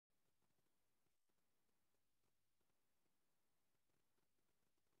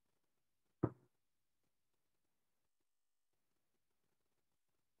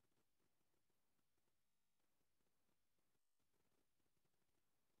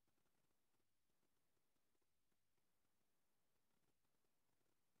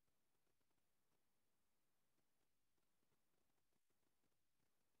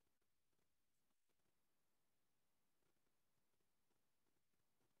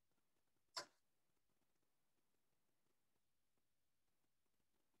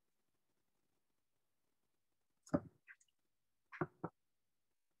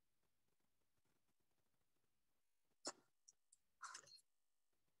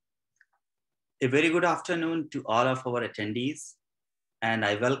A very good afternoon to all of our attendees, and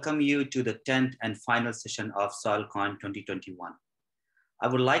I welcome you to the 10th and final session of SoilCon 2021. I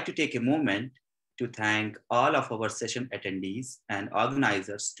would like to take a moment to thank all of our session attendees and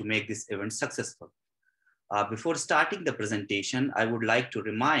organizers to make this event successful. Before starting the presentation, I would like to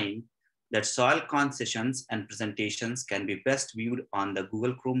remind that SoilCon sessions and presentations can be best viewed on the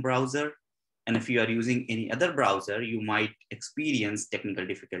Google Chrome browser. And if you are using any other browser, you might experience technical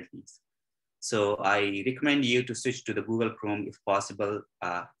difficulties. So I recommend you to switch to the Google Chrome if possible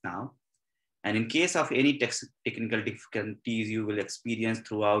now. And in case of any technical difficulties you will experience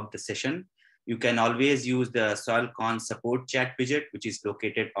throughout the session, you can always use the SoilCon support chat widget, which is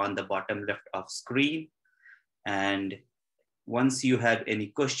located on the bottom left of screen. And once you have any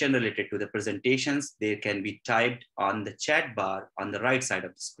question related to the presentations, they can be typed on the chat bar on the right side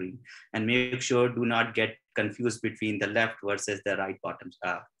of the screen. And make sure do not get confused between the left versus the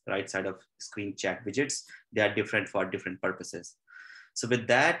right side of screen chat widgets. They are different for different purposes. So with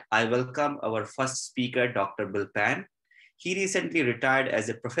that, I welcome our first speaker, Dr. Bill Pan. He recently retired as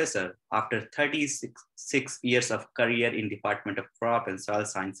a professor after 36 years of career in Department of Crop and Soil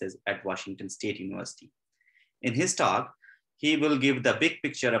Sciences at Washington State University. In his talk, he will give the big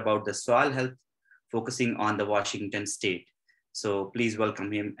picture about the soil health, focusing on the Washington State. So please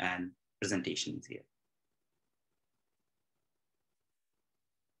welcome him and presentations here.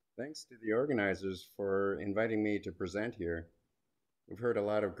 Thanks to the organizers for inviting me to present here. We've heard a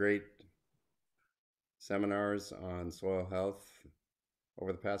lot of great seminars on soil health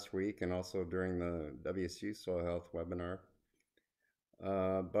over the past week and also during the WSU Soil Health webinar.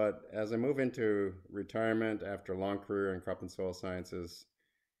 But as I move into retirement after a long career in crop and soil sciences,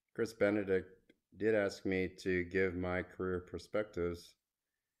 Chris Benedict did ask me to give my career perspectives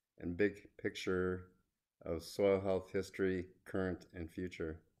and big picture of soil health history, current and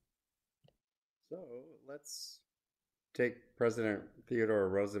future. So let's take President Theodore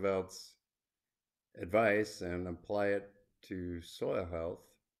Roosevelt's advice and apply it to soil health.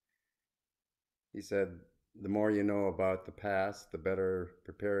 He said, "The more you know about the past, the better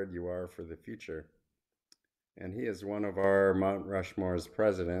prepared you are for the future." And he is one of our Mount Rushmore's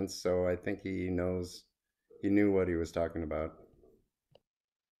presidents, so I think he knew what he was talking about.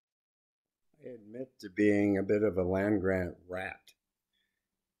 I admit to being a bit of a land-grant rat.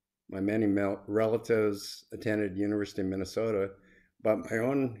 My many relatives attended University of Minnesota, but my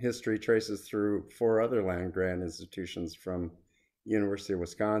own history traces through 4 other land-grant institutions, from University of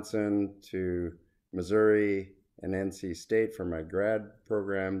Wisconsin to Missouri and NC State for my grad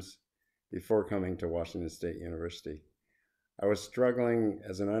programs before coming to Washington State University. I was struggling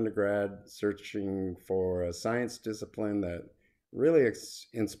as an undergrad, searching for a science discipline that really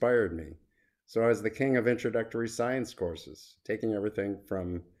inspired me. So I was the king of introductory science courses, taking everything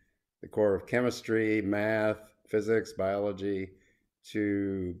from the core of chemistry, math, physics, biology,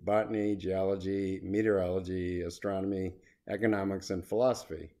 to botany, geology, meteorology, astronomy, economics, and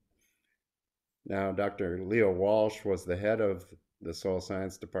philosophy. Now, Dr. Leo Walsh was the head of the soil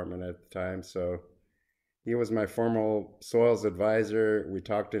science department at the time, so he was my formal soils advisor. We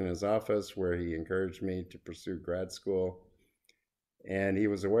talked in his office where he encouraged me to pursue grad school. And he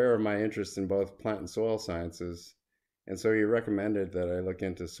was aware of my interest in both plant and soil sciences. And so he recommended that I look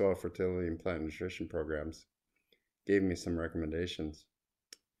into soil fertility and plant nutrition programs, gave me some recommendations.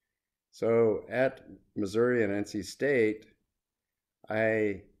 So at Missouri and NC State,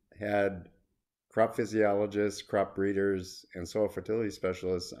 I had crop physiologists, crop breeders, and soil fertility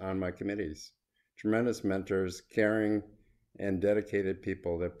specialists on my committees. Tremendous mentors, caring, and dedicated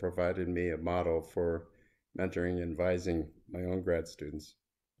people that provided me a model for mentoring and advising my own grad students.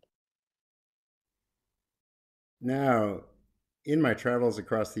 Now, in my travels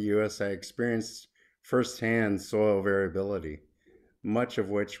across the U.S., I experienced firsthand soil variability, much of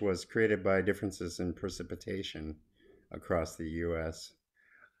which was created by differences in precipitation across the U.S.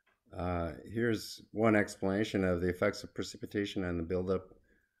 Here's one explanation of the effects of precipitation on the buildup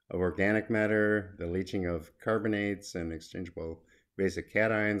of organic matter, the leaching of carbonates and exchangeable basic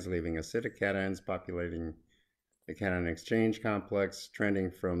cations, leaving acidic cations populating the cation exchange complex,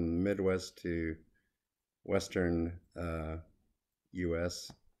 trending from the Midwest to Western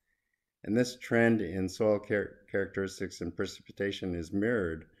U.S. And this trend in soil characteristics and precipitation is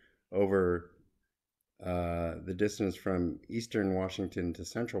mirrored over the distance from eastern Washington to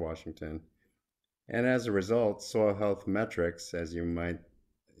central Washington. And as a result, soil health metrics, as you might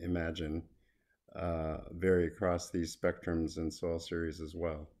imagine, vary across these spectrums and soil series as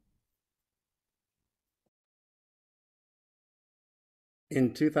well.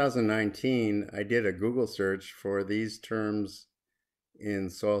 In 2019, I did a Google search for these terms in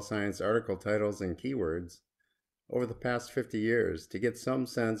soil science article titles and keywords over the past 50 years to get some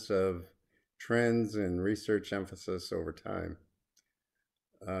sense of trends and research emphasis over time.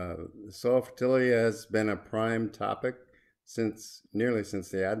 Soil fertility has been a prime topic nearly since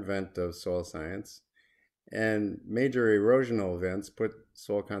the advent of soil science, and major erosional events put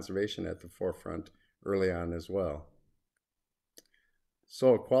soil conservation at the forefront early on as well.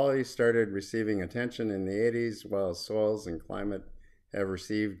 Soil quality started receiving attention in the 80s, while soils and climate have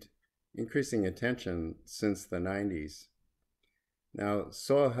received increasing attention since the 90s. Now,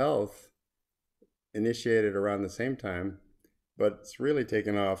 soil health initiated around the same time, but it's really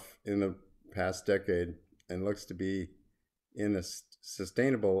taken off in the past decade and looks to be in a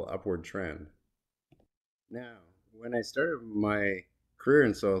sustainable upward trend. Now, when I started my career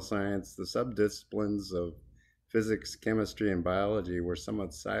in soil science, the subdisciplines of physics, chemistry, and biology were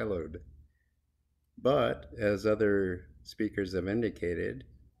somewhat siloed. But, as other speakers have indicated,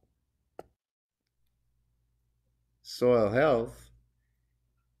 soil health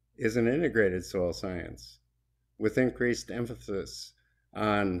is an integrated soil science with increased emphasis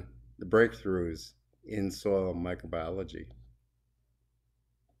on the breakthroughs in soil microbiology.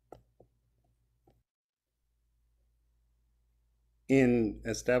 In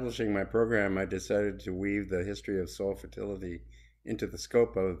establishing my program, I decided to weave the history of soil fertility into the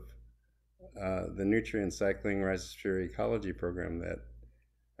scope of the nutrient cycling residuary ecology program that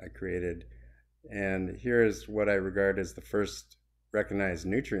I created. And here is what I regard as the first recognized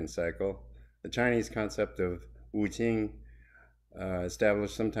nutrient cycle. The Chinese concept of Wu Qing,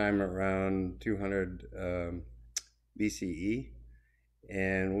 established sometime around 200 BCE.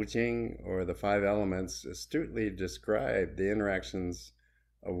 And Wu Qing, or the five elements, astutely described the interactions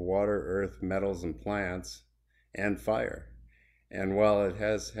of water, earth, metals, and plants, and fire. And while it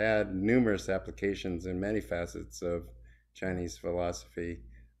has had numerous applications in many facets of Chinese philosophy,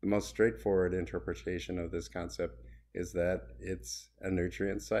 the most straightforward interpretation of this concept is that it's a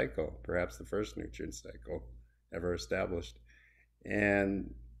nutrient cycle, perhaps the first nutrient cycle ever established.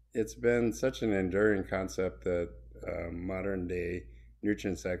 And it's been such an enduring concept that modern day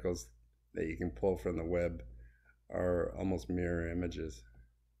nutrient cycles that you can pull from the web are almost mirror images.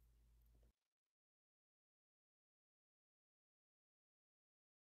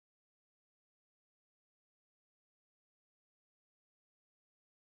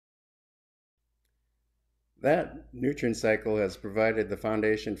 That nutrient cycle has provided the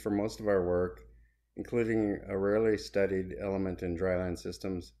foundation for most of our work, including a rarely studied element in dryland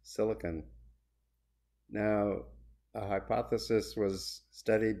systems, silicon. Now, a hypothesis was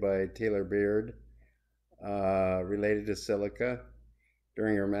studied by Taylor Beard related to silica.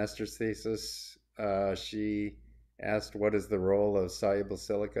 During her master's thesis, she asked what is the role of soluble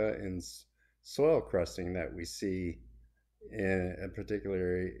silica in soil crusting that we see,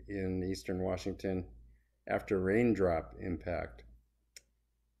 particularly in eastern Washington, after raindrop impact.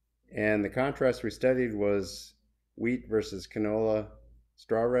 And the contrast we studied was wheat versus canola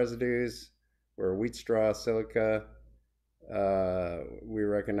straw residues, where wheat straw silica we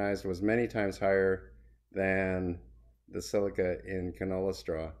recognized was many times higher than the silica in canola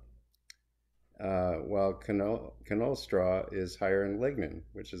straw, while canola straw is higher in lignin,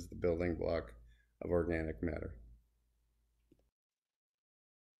 which is the building block of organic matter.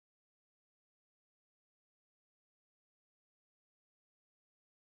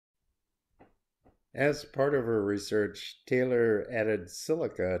 As part of her research, Taylor added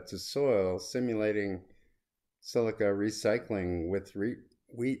silica to soil, simulating silica recycling with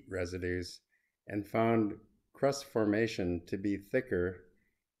wheat residues, and found crust formation to be thicker,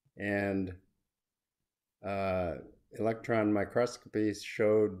 and electron microscopy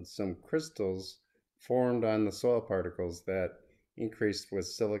showed some crystals formed on the soil particles that increased with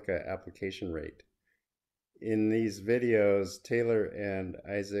silica application rate. In these videos, Taylor and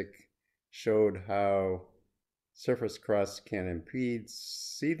Isaac showed how surface crust can impede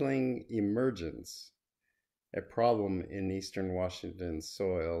seedling emergence, a problem in eastern Washington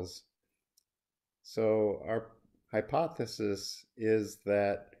soils. So our hypothesis is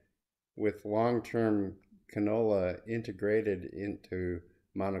that with long-term canola integrated into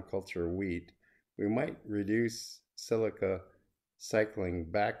monoculture wheat, we might reduce silica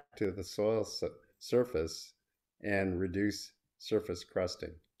cycling back to the soil surface and reduce surface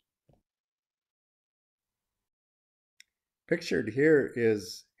crusting. Pictured here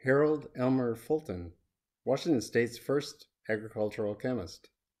is Harold Elmer Fulton, Washington State's first agricultural chemist.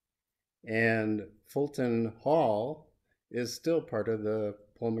 And Fulton Hall is still part of the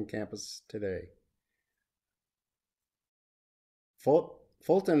Pullman campus today.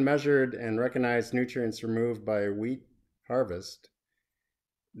 Fulton measured and recognized nutrients removed by wheat harvest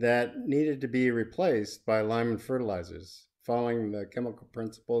that needed to be replaced by Lyman fertilizers, following the chemical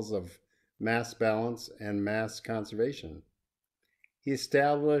principles of mass balance and mass conservation. He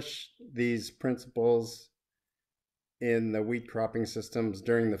established these principles in the wheat cropping systems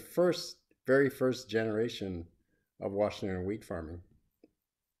during the very first generation of Washington wheat farming.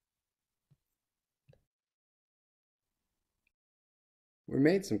 We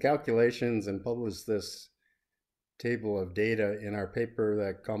made some calculations and published this table of data in our paper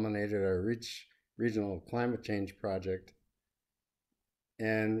that culminated our regional climate change project.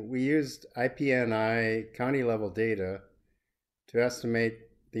 And we used IPNI county level data to estimate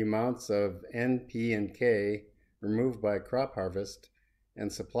the amounts of N, P, and K removed by crop harvest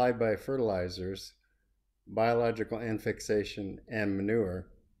and supplied by fertilizers, biological end fixation, and manure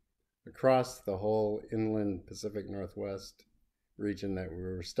across the whole inland Pacific Northwest region that we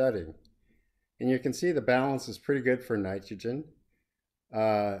were studying. And you can see the balance is pretty good for nitrogen,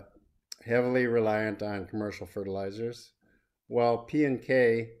 heavily reliant on commercial fertilizers, while P and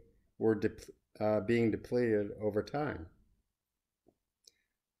K were being depleted over time.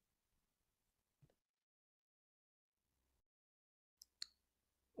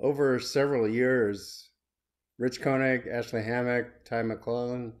 Over several years, Rich Koenig, Ashley Hammock, Ty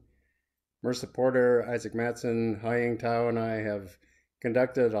McClellan, Marissa Porter, Isaac Matson, Haiying Tao, and I have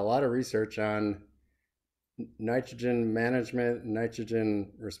conducted a lot of research on nitrogen management,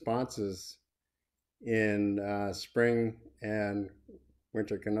 nitrogen responses in spring and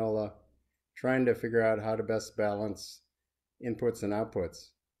winter canola, trying to figure out how to best balance inputs and outputs.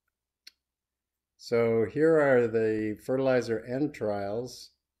 So here are the fertilizer end trials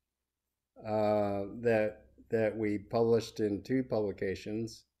that we published in 2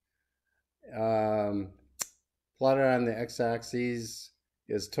 publications. Plotted on the x-axis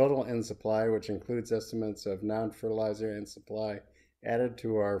is total N supply, which includes estimates of non-fertilizer N supply added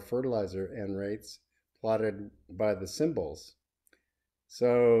to our fertilizer N rates, plotted by the symbols.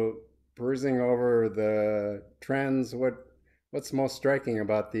 So perusing over the trends, what's most striking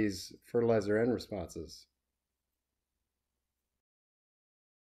about these fertilizer N responses?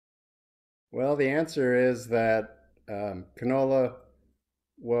 Well, the answer is that canola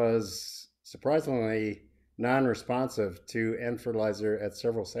was surprisingly non-responsive to N fertilizer at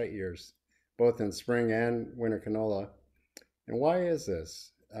several site years, both in spring and winter canola. And why is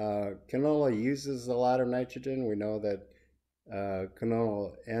this? Canola uses a lot of nitrogen. We know that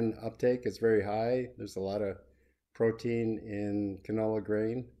canola N uptake is very high. There's a lot of protein in canola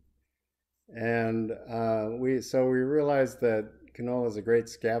grain. And we realized that canola is a great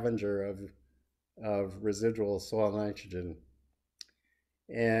scavenger of residual soil nitrogen.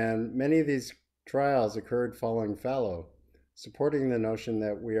 And many of these trials occurred following fallow, supporting the notion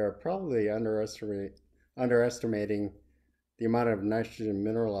that we are probably underestimating the amount of nitrogen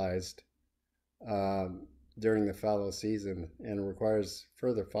mineralized during the fallow season, and requires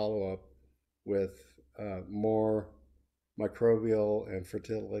further follow-up with more microbial and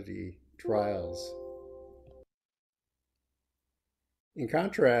fertility trials. In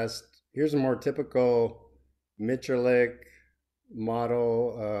contrast, here's a more typical Mitscherlich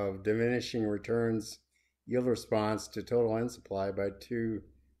model of diminishing returns yield response to total N supply by 2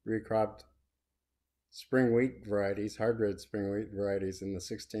 recropped spring wheat varieties, hybrid spring wheat varieties in the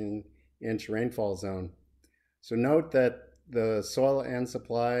 16-inch rainfall zone. So note that the soil N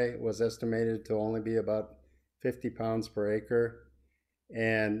supply was estimated to only be about 50 pounds per acre.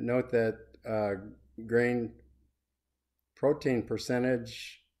 And note that grain protein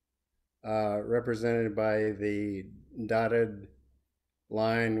percentage represented by the dotted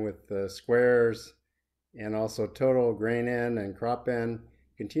line with the squares, and also total grain N and crop N,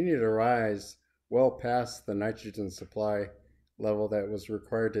 continue to rise well past the nitrogen supply level that was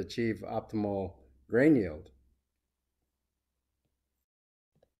required to achieve optimal grain yield.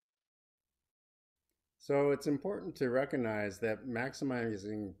 So it's important to recognize that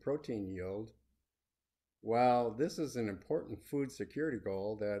maximizing protein yield, while this is an important food security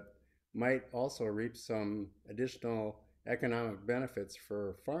goal that might also reap some additional economic benefits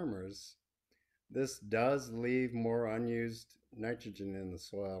for farmers, this does leave more unused nitrogen in the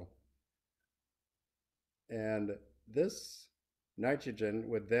soil. And this nitrogen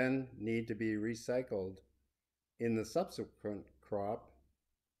would then need to be recycled in the subsequent crop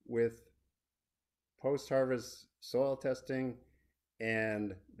with post-harvest soil testing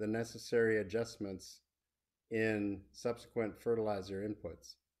and the necessary adjustments in subsequent fertilizer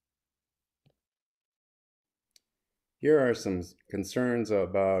inputs. Here are some concerns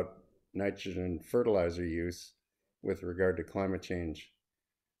about nitrogen fertilizer use with regard to climate change.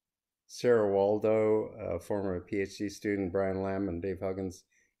 Sarah Waldo, a former PhD student, Brian Lamb, and Dave Huggins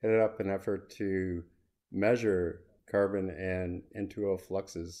headed up an effort to measure carbon and N2O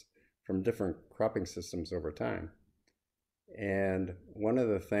fluxes from different cropping systems over time. And one of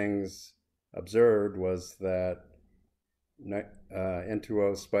the things observed was that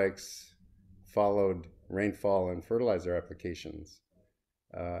N2O spikes followed rainfall and fertilizer applications,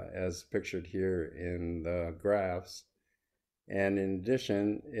 as pictured here in the graphs. And in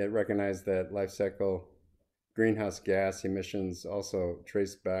addition, it recognized that life cycle greenhouse gas emissions also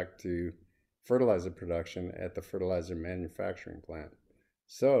trace back to fertilizer production at the fertilizer manufacturing plant.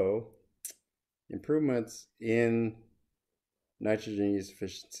 So, improvements in nitrogen use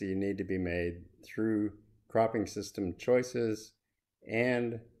efficiency need to be made through cropping system choices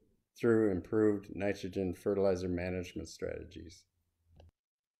and through improved nitrogen fertilizer management strategies.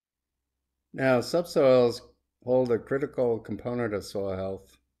 Now, subsoils hold a critical component of soil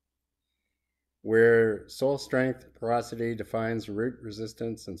health, where soil strength, porosity defines root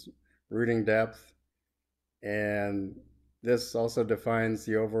resistance and rooting depth, and this also defines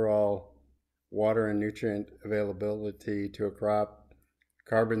the overall water and nutrient availability to a crop,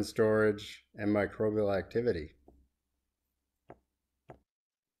 carbon storage, and microbial activity.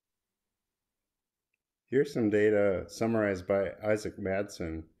 Here's some data summarized by Isaac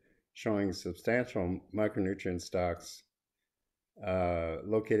Madsen showing substantial micronutrient stocks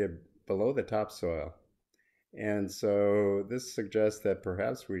located below the topsoil. And so this suggests that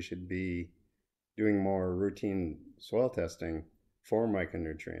perhaps we should be doing more routine soil testing for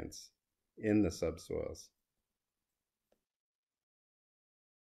micronutrients in the subsoils.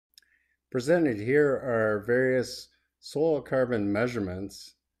 Presented here are various soil carbon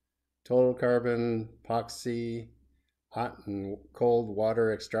measurements: total carbon, POC, hot and cold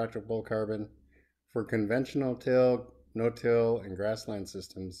water extractable carbon for conventional till, no-till, and grassland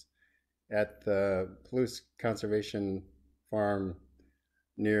systems at the Palouse Conservation Farm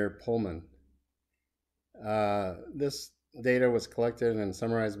near Pullman. This data was collected and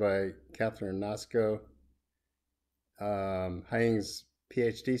summarized by Catherine Nosko, Heying's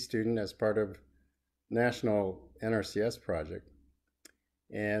PhD student, as part of National NRCS project.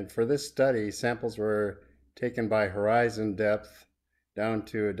 And for this study, samples were taken by horizon depth down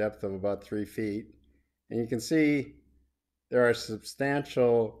to a depth of about 3 feet. And you can see there are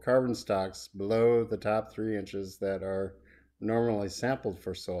substantial carbon stocks below the top 3 inches that are normally sampled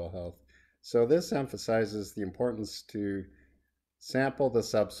for soil health. So this emphasizes the importance to sample the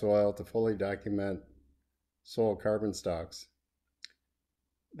subsoil to fully document soil carbon stocks.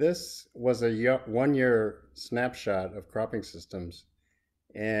 This was a 1-year snapshot of cropping systems,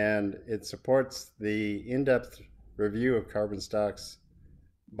 and it supports the in-depth review of carbon stocks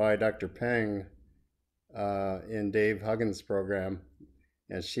by Dr. Peng in Dave Huggins' program,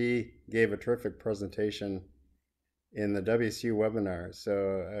 and she gave a terrific presentation in the WSU webinar.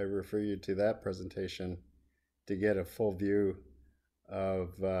 So I refer you to that presentation to get a full view of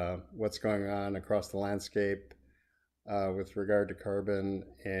what's going on across the landscape with regard to carbon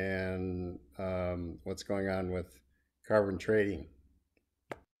and what's going on with carbon trading.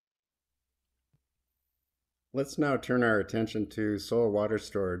 Let's now turn our attention to soil water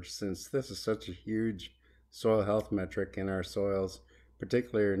storage, since this is such a huge soil health metric in our soils,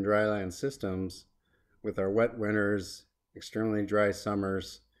 particularly in dryland systems, with our wet winters, extremely dry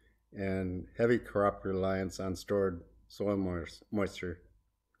summers, and heavy crop reliance on stored soil moisture.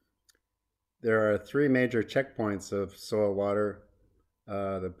 There are 3 major checkpoints of soil water.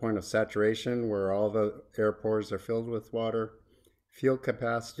 The point of saturation, where all the air pores are filled with water; field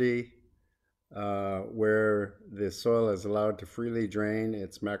capacity, where the soil is allowed to freely drain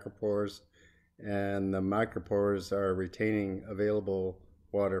its macropores, and the micropores are retaining available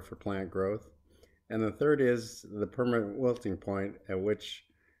water for plant growth. And the third is the permanent wilting point, at which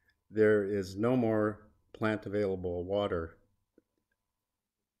there is no more plant available water.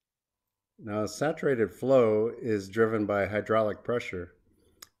 Now, saturated flow is driven by hydraulic pressure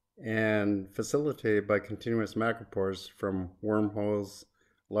and facilitated by continuous macropores from wormholes,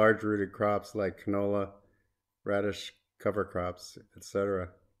 large rooted crops like canola, radish cover crops, etc.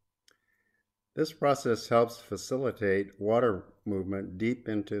 This process helps facilitate water movement deep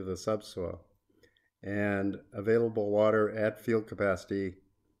into the subsoil, and available water at field capacity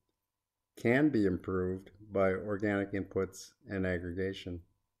can be improved by organic inputs and aggregation.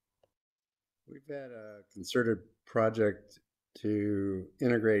 We've had a concerted project to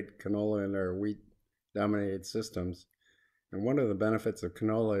integrate canola in our wheat-dominated systems, and one of the benefits of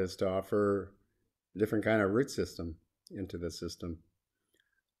canola is to offer a different kind of root system into the system.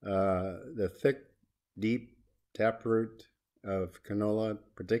 The thick, deep taproot of canola,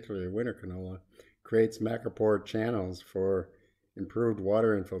 particularly winter canola, creates macropore channels for improved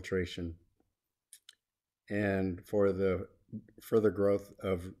water infiltration, and for the further growth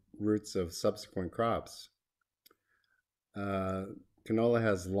of roots of subsequent crops. Canola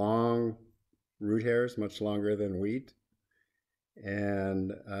has long root hairs, much longer than wheat,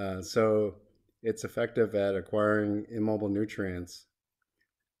 and so it's effective at acquiring immobile nutrients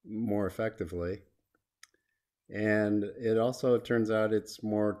more effectively. And it also turns out it's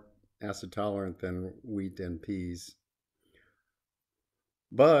more acid tolerant than wheat and peas.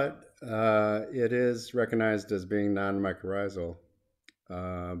 But it is recognized as being non-mycorrhizal,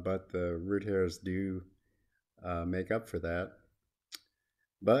 but the root hairs do make up for that.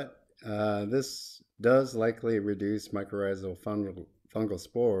 But this does likely reduce mycorrhizal fungal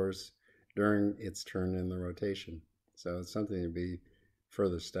spores during its turn in the rotation. So it's something to be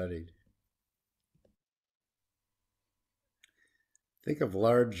further studied. Think of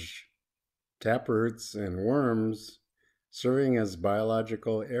large taproots and worms serving as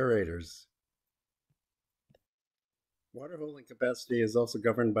biological aerators. Water holding capacity is also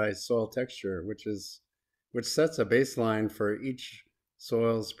governed by soil texture, which sets a baseline for each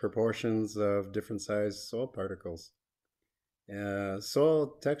soil's proportions of different sized soil particles.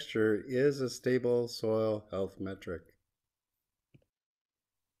 Soil texture is a stable soil health metric.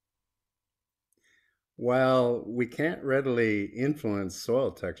 While we can't readily influence soil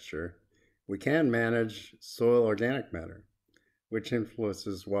texture, we can manage soil organic matter, which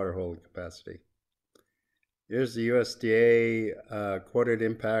influences water holding capacity. Here's the USDA quoted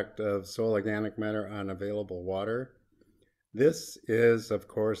impact of soil organic matter on available water. This is, of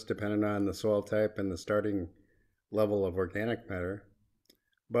course, dependent on the soil type and the starting level of organic matter,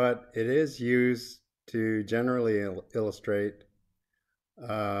 but it is used to generally illustrate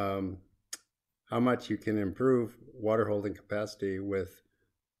how much you can improve water holding capacity with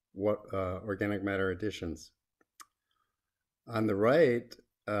organic matter additions. On the right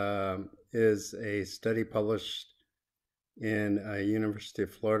is a study published in a University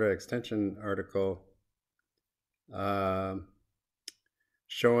of Florida extension article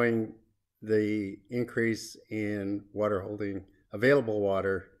showing the increase in water holding available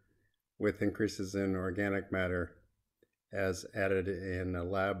water with increases in organic matter as added in a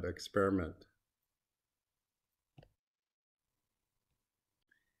lab experiment.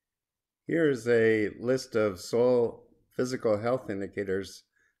 Here's a list of soil physical health indicators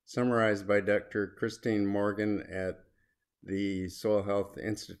summarized by Dr. Christine Morgan at the Soil Health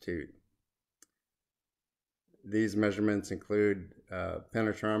Institute. These measurements include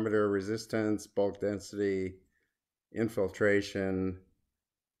penetrometer resistance, bulk density, infiltration,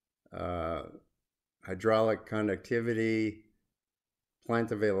 hydraulic conductivity,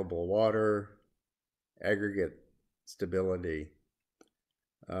 plant available water, aggregate stability.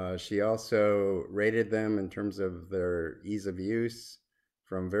 She also rated them in terms of their ease of use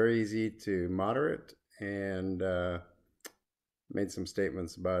from very easy to moderate, and made some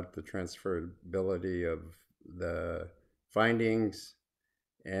statements about the transferability of the findings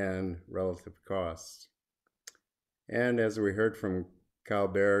and relative costs. And as we heard from Kyle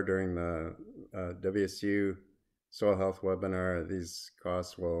Baer during the WSU Soil Health webinar, these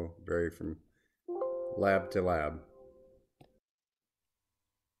costs will vary from lab to lab.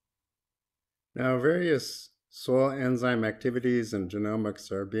 Now, various soil enzyme activities and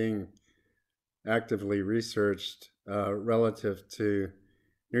genomics are being actively researched relative to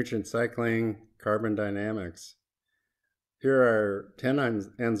nutrient cycling, carbon dynamics. Here are 10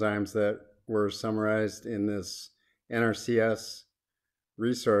 enzymes that were summarized in this NRCS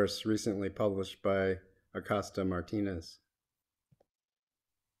resource recently published by Acosta Martinez.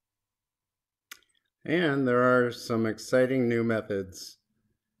 And there are some exciting new methods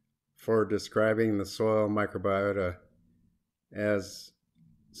for describing the soil microbiota as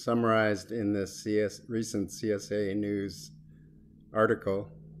summarized in this recent CSA News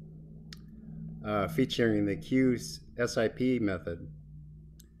article featuring the QSIP method,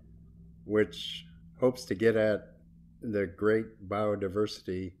 which hopes to get at the great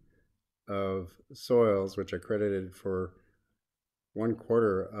biodiversity of soils, which are credited for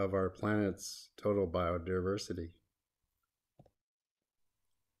 1/4 of our planet's total biodiversity.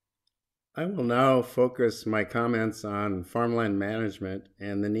 I will now focus my comments on farmland management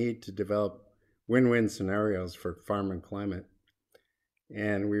and the need to develop win-win scenarios for farm and climate.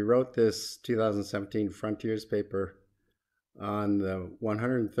 And we wrote this 2017 Frontiers paper on the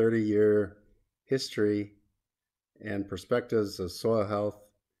 130-year history and perspectives of soil health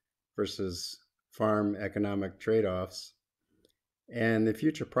versus farm economic trade-offs and the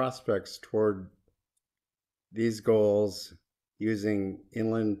future prospects toward these goals using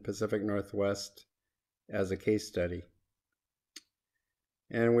inland Pacific Northwest as a case study.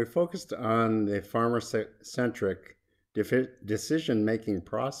 And we focused on the farmer-centric decision-making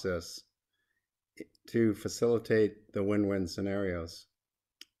process to facilitate the win-win scenarios.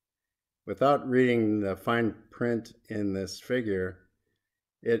 Without reading the fine print in this figure,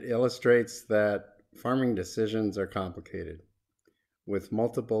 it illustrates that farming decisions are complicated, with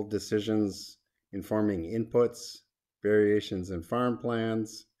multiple decisions informing inputs, variations in farm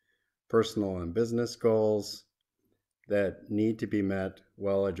plans, personal and business goals that need to be met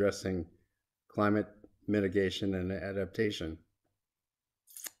while addressing climate mitigation and adaptation.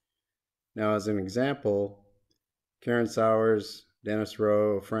 Now, as an example, Karen Sowers, Dennis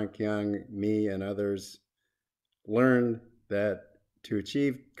Rowe, Frank Young, me, and others learned that to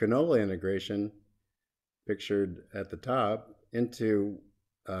achieve canola integration, pictured at the top, into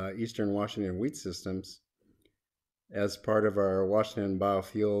Eastern Washington wheat systems as part of our Washington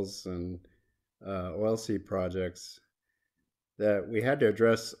biofuels and oilseed projects, that we had to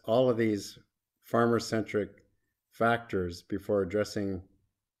address all of these farmer-centric factors before achieving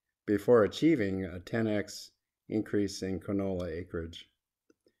a 10x increase in canola acreage.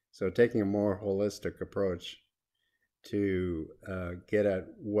 So taking a more holistic approach to get at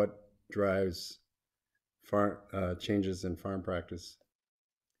what drives changes in farm practice.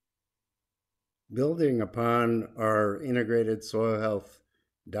 Building upon our integrated soil health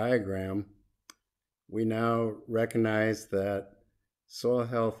diagram, we now recognize that soil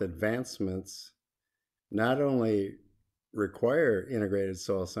health advancements not only require integrated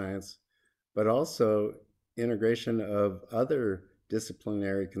soil science, but also integration of other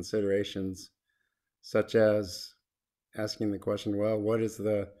disciplinary considerations, such as asking the question, well, what is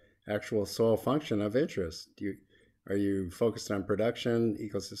the actual soil function of interest? Are you focused on production,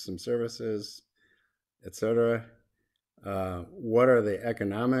 ecosystem services, etc.? What are the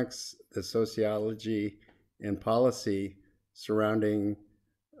economics, the sociology, and policy surrounding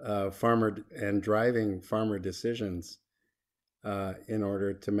farmer and driving farmer decisions in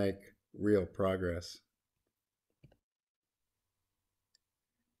order to make real progress?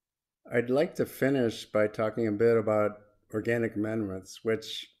 I'd like to finish by talking a bit about organic amendments,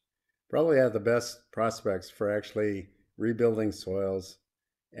 which probably have the best prospects for actually rebuilding soils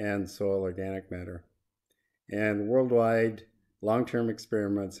and soil organic matter. And worldwide, long-term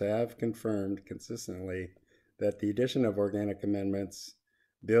experiments have confirmed consistently that the addition of organic amendments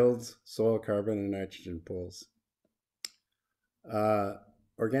builds soil carbon and nitrogen pools.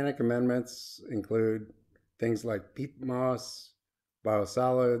 Organic amendments include things like peat moss,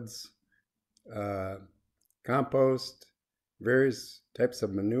 biosolids, compost, various types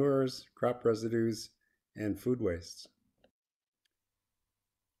of manures, crop residues, and food wastes.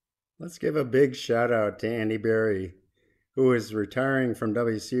 Let's give a big shout out to Andy Berry, who is retiring from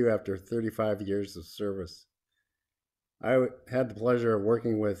WSU after 35 years of service. I had the pleasure of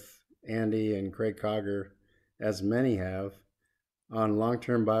working with Andy and Craig Cogger, as many have, on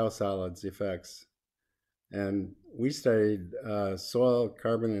long-term biosolids effects. And we studied soil,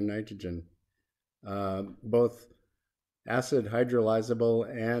 carbon, and nitrogen, both acid hydrolyzable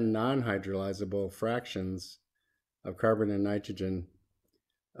and non-hydrolyzable fractions of carbon and nitrogen,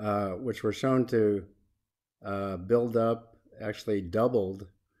 which were shown to build up, actually doubled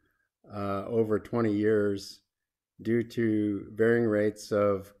over 20 years due to varying rates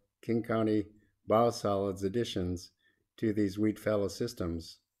of King County biosolids additions to these wheat fallow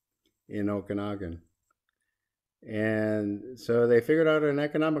systems in Okanagan. And so they figured out an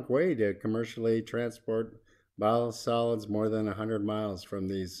economic way to commercially transport biosolids more than 100 miles from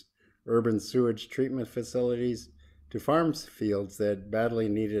these urban sewage treatment facilities to farm fields that badly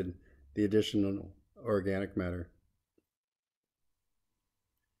needed the additional organic matter.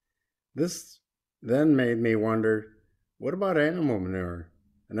 This then made me wonder, what about animal manure,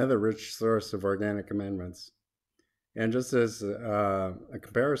 another rich source of organic amendments? And just as a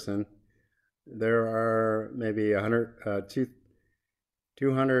comparison, there are maybe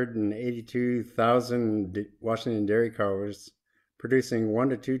 282,000 Washington dairy cows producing 1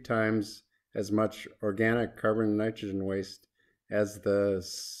 to 2 times as much organic carbon and nitrogen waste as the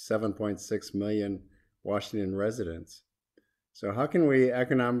 7.6 million Washington residents. So how can we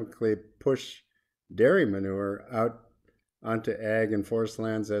economically push dairy manure out onto ag and forest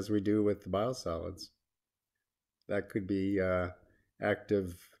lands as we do with the biosolids? That could be an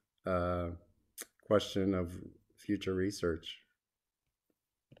active question of future research.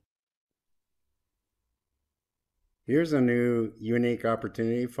 Here's a new unique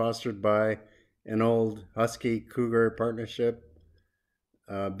opportunity fostered by an old Husky Cougar partnership.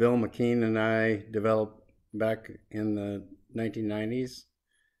 Bill McKean and I developed back in the 1990s.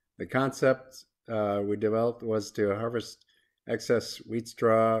 The concept we developed was to harvest excess wheat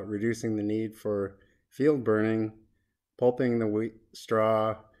straw, reducing the need for field burning, pulping the wheat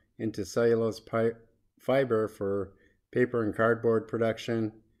straw into cellulose fiber for paper and cardboard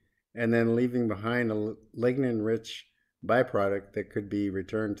production, and then leaving behind a lignin rich byproduct that could be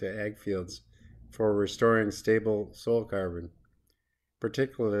returned to ag fields for restoring stable soil carbon,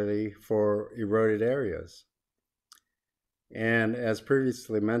 particularly for eroded areas. And as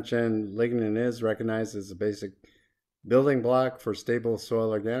previously mentioned, lignin is recognized as a basic building block for stable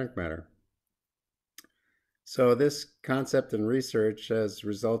soil organic matter. So this concept and research has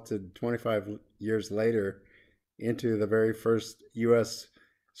resulted 25 years later into the very first U.S.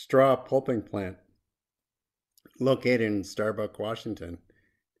 straw pulping plant located in Starbuck, Washington,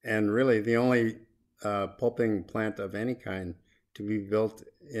 and really the only pulping plant of any kind to be built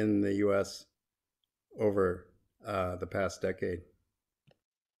in the U.S. over the past decade.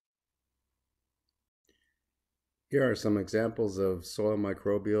 Here are some examples of soil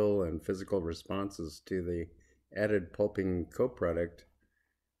microbial and physical responses to the added pulping co-product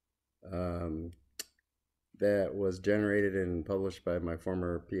that was generated and published by my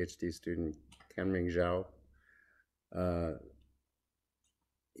former PhD student, Kanming Zhao.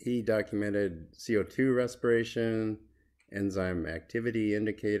 He documented CO2 respiration, enzyme activity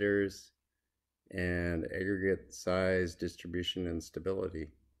indicators, and aggregate size, distribution, and stability.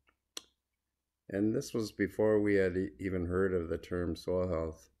 And this was before we had even heard of the term soil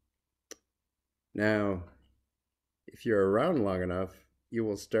health. Now, if you're around long enough, you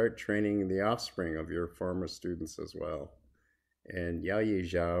will start training the offspring of your former students as well. And Yaoyi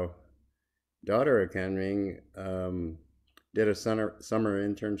Zhao, daughter of Kanming, did a summer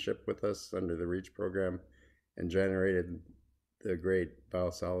internship with us under the REACH program and generated the great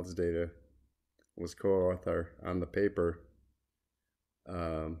biosolids data, was co-author on the paper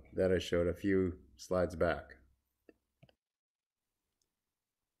that I showed a few slides back.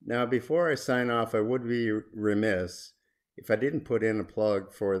 Now, before I sign off, I would be remiss if I didn't put in a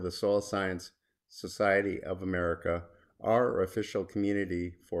plug for the Soil Science Society of America, our official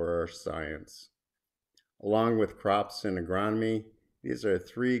community for our science. Along with Crops and Agronomy, these are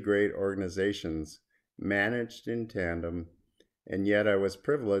three great organizations managed in tandem, and yet I was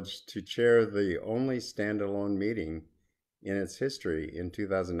privileged to chair the only standalone meeting in its history in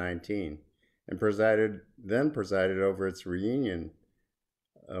 2019 and presided over its reunion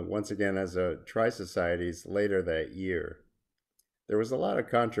once again as a Tri-Societies later that year. There was a lot of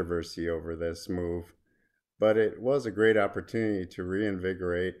controversy over this move, but it was a great opportunity to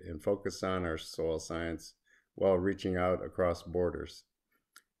reinvigorate and focus on our soil science while reaching out across borders.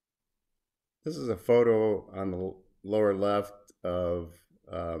 This is a photo on the lower left of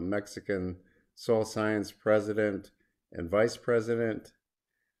Mexican soil science president and vice president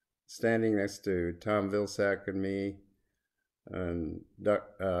standing next to Tom Vilsack and me. And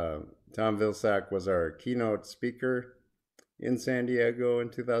Tom Vilsack was our keynote speaker in San Diego in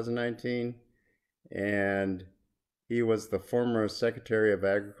 2019, and he was the former Secretary of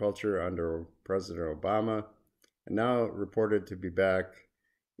Agriculture under President Obama, and now reported to be back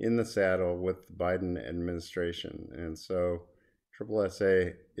in the saddle with the Biden administration. And so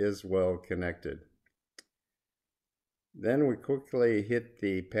SSSA is well connected. Then we quickly hit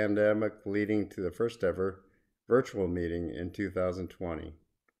the pandemic, leading to the first ever virtual meeting in 2020.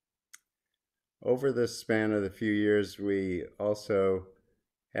 Over this span of the few years, we also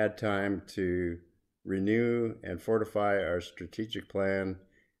had time to renew and fortify our strategic plan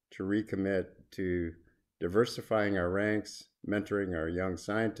to recommit to diversifying our ranks, mentoring our young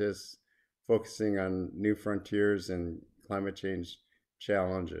scientists, focusing on new frontiers and climate change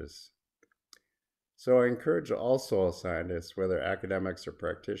challenges. So I encourage all soil scientists, whether academics or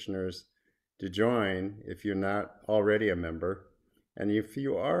practitioners, to join if you're not already a member. And if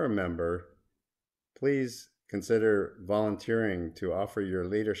you are a member, please consider volunteering to offer your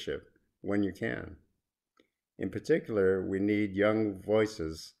leadership when you can. In particular, we need young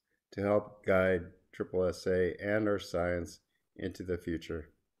voices to help guide SSSA and our science into the future.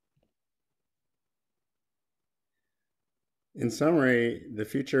 In summary, the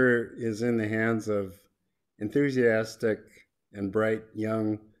future is in the hands of enthusiastic and bright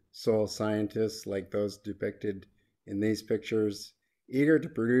young soil scientists like those depicted in these pictures, eager to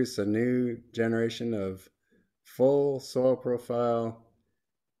produce a new generation of full soil profile,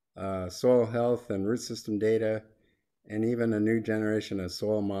 soil health and root system data, and even a new generation of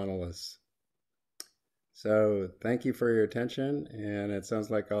soil monoliths. So thank you for your attention, and it sounds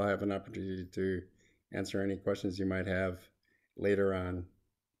like I'll have an opportunity to answer any questions you might have later on.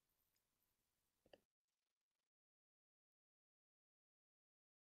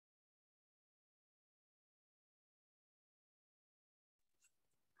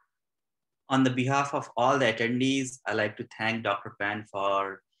 On the behalf of all the attendees, I'd like to thank Dr. Pan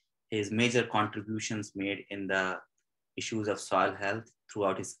for his major contributions made in the issues of soil health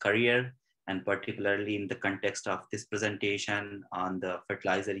throughout his career, and particularly in the context of this presentation on the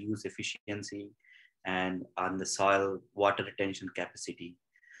fertilizer use efficiency and on the soil water retention capacity.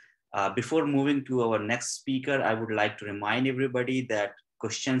 Before moving to our next speaker, I would like to remind everybody that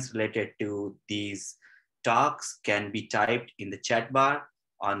questions related to these talks can be typed in the chat bar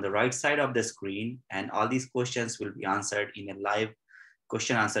on the right side of the screen, and all these questions will be answered in a live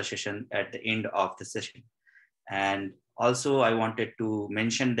question answer session at the end of the session. And also, I wanted to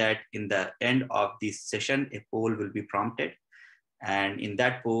mention that in the end of this session, a poll will be prompted. And in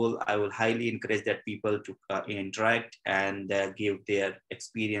that poll, I will highly encourage that people to interact and give their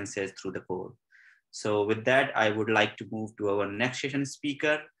experiences through the poll. So with that, I would like to move to our next session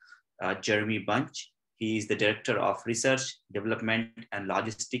speaker, Jeremy Bunch. He is the Director of Research, Development, and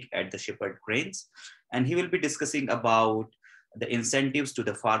Logistics at the Shepherd Grains. And he will be discussing about the incentives to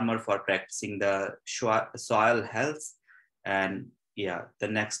the farmer for practicing the soil health. And yeah, the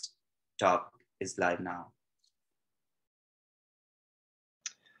next talk is live now.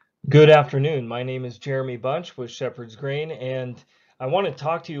 Good afternoon. My name is Jeremy Bunch with Shepherd's Grain, and I want to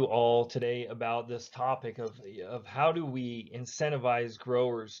talk to you all today about this topic of how do we incentivize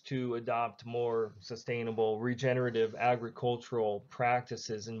growers to adopt more sustainable, regenerative agricultural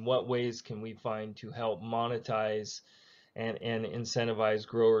practices, and what ways can we find to help monetize and incentivize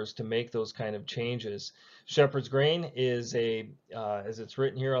growers to make those kind of changes. Shepherd's Grain is as it's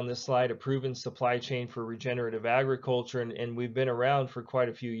written here on this slide, a proven supply chain for regenerative agriculture, and we've been around for quite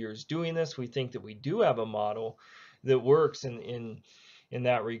a few years doing this. We think that we do have a model that works in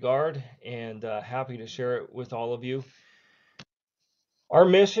that regard, and happy to share it with all of you. Our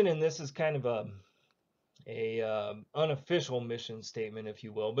mission, and this is kind of a unofficial mission statement, if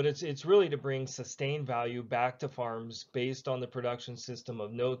you will, but it's really to bring sustained value back to farms based on the production system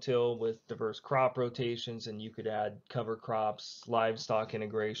of no-till with diverse crop rotations, and you could add cover crops, livestock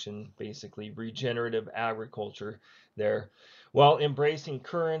integration, basically regenerative agriculture there, while embracing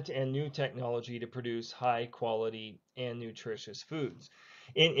current and new technology to produce high quality and nutritious foods.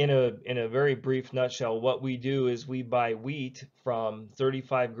 In a very brief nutshell, what we do is we buy wheat from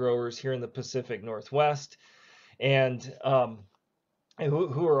 35 growers here in the Pacific Northwest, and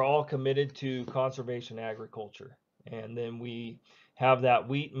who are all committed to conservation agriculture. And then we have that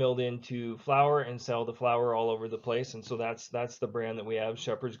wheat milled into flour and sell the flour all over the place. And so that's the brand that we have,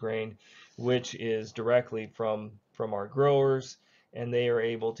 Shepherd's Grain, which is directly from our growers, and they are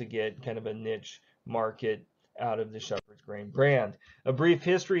able to get kind of a niche market out of the Shepherd's Grain brand. A brief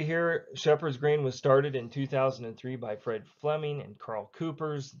history here: Shepherd's Grain was started in 2003 by Fred Fleming and Carl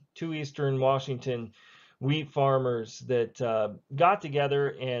Coopers, two Eastern Washington wheat farmers that got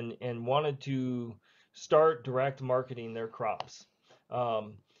together and wanted to start direct marketing their crops.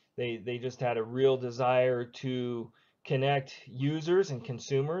 They just had a real desire to connect users and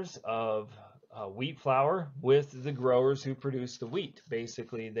consumers of wheat flour with the growers who produce the wheat.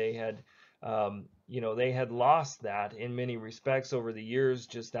 Basically, they had they had lost that in many respects over the years.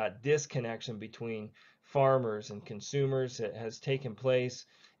 Just that disconnection between farmers and consumers has taken place,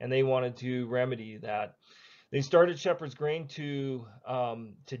 and they wanted to remedy that. They started Shepherd's Grain to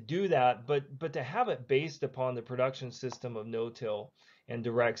do that, but to have it based upon the production system of no-till and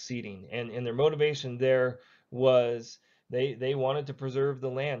direct seeding. And their motivation there was they wanted to preserve the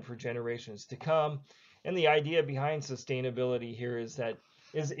land for generations to come. And the idea behind sustainability here is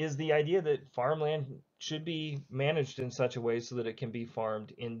the idea that farmland should be managed in such a way so that it can be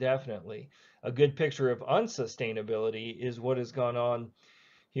farmed indefinitely. A good picture of unsustainability is what has gone on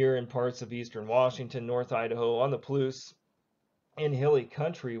here in parts of eastern Washington, North Idaho, on the Palouse, in hilly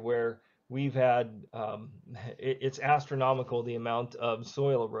country, where we've had it's astronomical, the amount of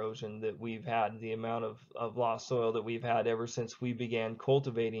soil erosion that we've had, the amount of lost soil that we've had ever since we began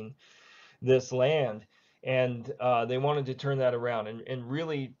cultivating this land. And they wanted to turn that around and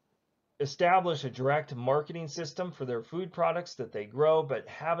really establish a direct marketing system for their food products that they grow, but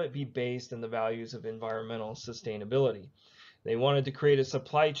have it be based in the values of environmental sustainability. They wanted to create a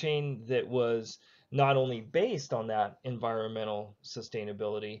supply chain that was not only based on that environmental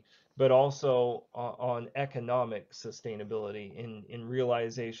sustainability, but also on economic sustainability, in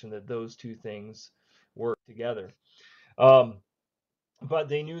realization that those two things work together. But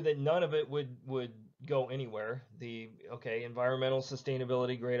they knew that none of it would go anywhere. Environmental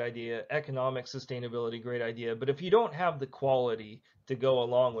sustainability, great idea. Economic sustainability, great idea. But if you don't have the quality to go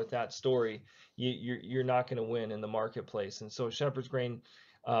along with that story, you're not going to win in the marketplace. And so Shepherd's Grain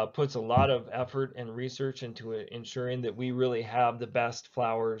puts a lot of effort and research into it, ensuring that we really have the best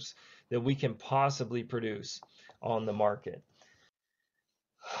flowers that we can possibly produce on the market.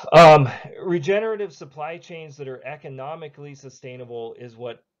 Um, Regenerative supply chains that are economically sustainable is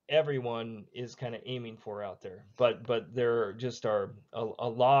what everyone is kind of aiming for out there. But there just are a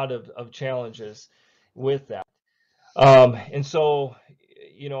lot of challenges with that. And so,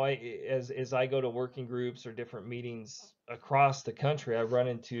 you know, as I go to working groups or different meetings across the country, I run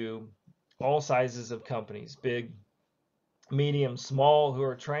into all sizes of companies, big, medium, small, who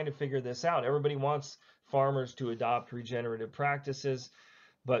are trying to figure this out. Everybody wants farmers to adopt regenerative practices,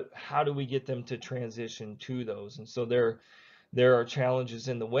 but how do we get them to transition to those? And so there are challenges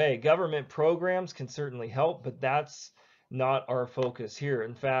in the way. Government programs can certainly help, but that's not our focus here.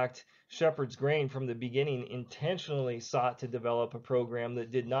 In fact, Shepherd's Grain from the beginning intentionally sought to develop a program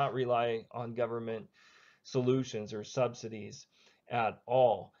that did not rely on government solutions or subsidies at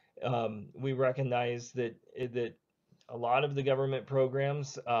all. We recognize that a lot of the government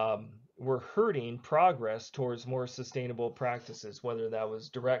programs were hurting progress towards more sustainable practices, whether that was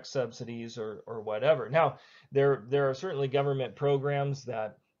direct subsidies or whatever. Now, there are certainly government programs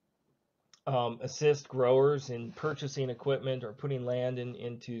that assist growers in purchasing equipment or putting land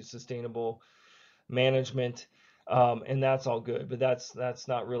into sustainable management, and that's all good. But that's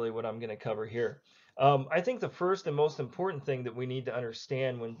not really what I'm going to cover here. I think the first and most important thing that we need to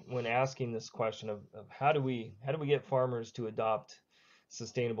understand when asking this question of how do we get farmers to adopt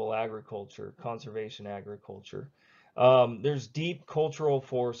sustainable agriculture, conservation agriculture, there's deep cultural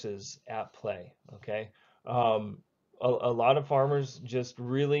forces at play. Okay. Um, a lot of farmers just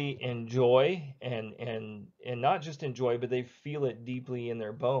really enjoy and not just enjoy, but they feel it deeply in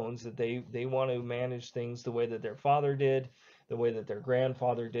their bones that they want to manage things the way that their father did, the way that their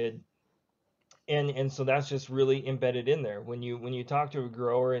grandfather did. And so that's just really embedded in there. When you talk to a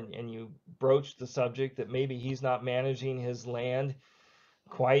grower and you broach the subject that maybe he's not managing his land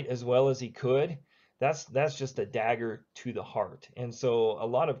quite as well as he could, that's just a dagger to the heart. And so a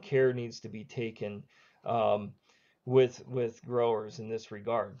lot of care needs to be taken um, with growers in this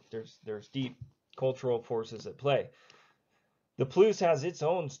regard. There's deep cultural forces at play. The Palouse has its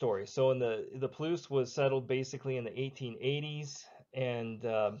own story. So in the Palouse was settled basically in the 1880s and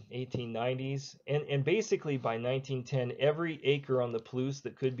 1890s, and basically by 1910, every acre on the Palouse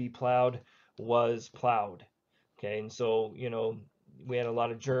that could be plowed was plowed. Okay, and so we had a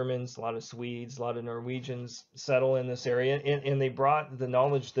lot of Germans, a lot of Swedes, a lot of Norwegians settle in this area, and they brought the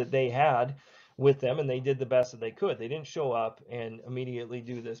knowledge that they had with them, and they did the best that they could. They didn't show up and immediately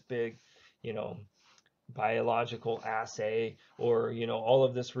do this big, you know, biological assay or all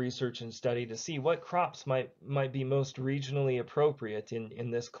of this research and study to see what crops might be most regionally appropriate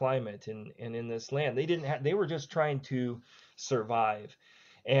in this climate and in this land. They were just trying to survive.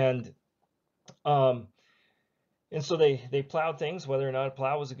 And um and so they plowed things, whether or not a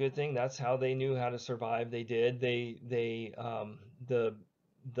plow was a good thing. That's how they knew how to survive. They did.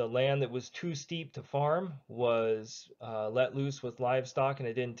 The land that was too steep to farm was let loose with livestock, and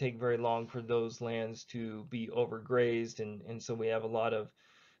it didn't take very long for those lands to be overgrazed, and so we have a lot of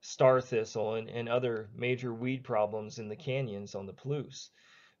star thistle and other major weed problems in the canyons on the Palouse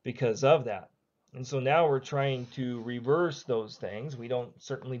because of that. And so now we're trying to reverse those things. We don't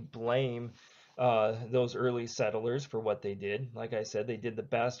certainly blame those early settlers for what they did. Like I said, they did the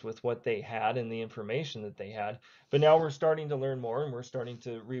best with what they had and the information that they had. But now we're starting to learn more, and we're starting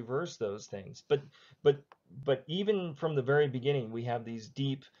to reverse those things. But even from the very beginning, we have these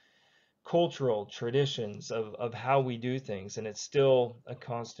deep cultural traditions of how we do things, and it's still a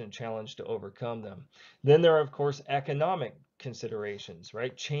constant challenge to overcome them. Then there are, of course, economic considerations,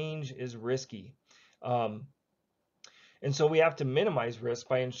 right? Change is risky. Um, and so we have to minimize risk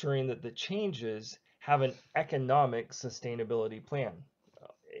by ensuring that the changes have an economic sustainability plan.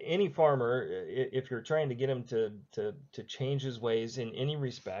 Any farmer, if you're trying to get him to change his ways in any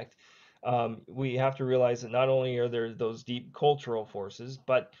respect, we have to realize that not only are there those deep cultural forces,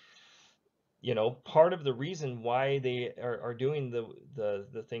 but part of the reason why they are doing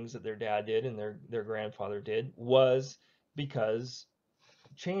the things that their dad did and their grandfather did was because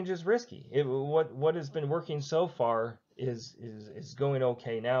change is risky. What has been working so far is going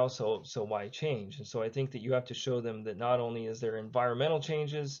okay now, so why change? And so I think that you have to show them that not only is there environmental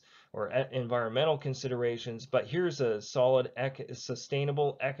changes or environmental considerations, but here's a solid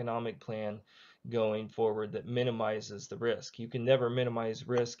sustainable economic plan going forward that minimizes the risk. You can never minimize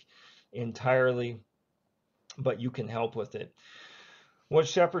risk entirely, but you can help with it. What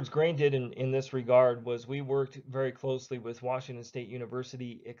Shepherd's Grain did in this regard was we worked very closely with Washington State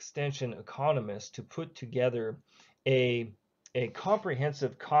University extension economists to put together a a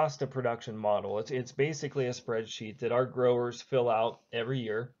comprehensive cost of production model. It's basically a spreadsheet that our growers fill out every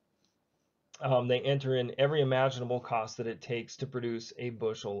year. They enter in every imaginable cost that it takes to produce a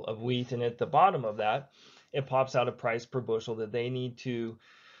bushel of wheat, and at the bottom of that, it pops out a price per bushel that they need to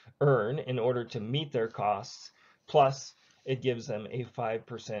earn in order to meet their costs. Plus, it gives them a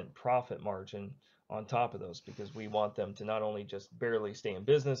 5% profit margin on top of those, because we want them to not only just barely stay in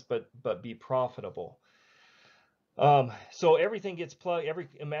business, but be profitable. So everything gets plugged, every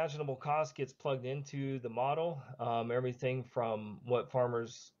imaginable cost gets plugged into the model. Everything from what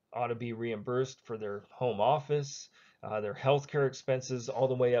farmers ought to be reimbursed for their home office, their healthcare expenses, all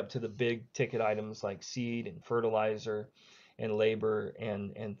the way up to the big ticket items like seed and fertilizer and labor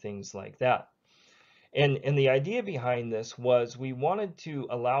and things like that. And the idea behind this was we wanted to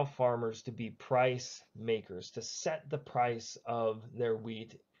allow farmers to be price makers, to set the price of their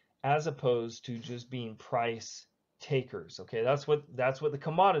wheat, as opposed to just being price takers. Okay, that's what the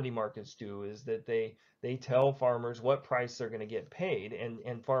commodity markets do, is that they tell farmers what price they're going to get paid,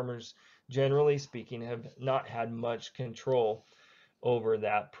 and farmers, generally speaking, have not had much control over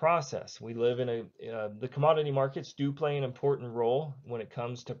that process. We live in the commodity markets do play an important role when it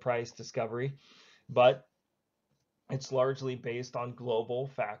comes to price discovery, but it's largely based on global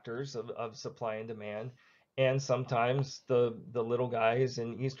factors of supply and demand. And sometimes the little guys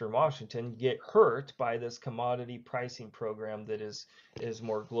in Eastern Washington get hurt by this commodity pricing program that is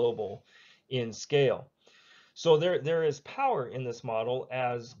more global in scale. So there is power in this model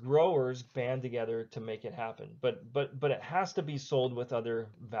as growers band together to make it happen. But it has to be sold with other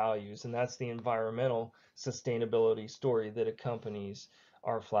values, and that's the environmental sustainability story that accompanies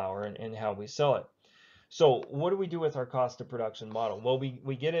our flour and how we sell it. So what do we do with our cost of production model? Well,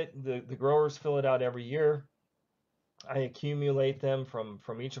 we get it, the growers fill it out every year. I accumulate them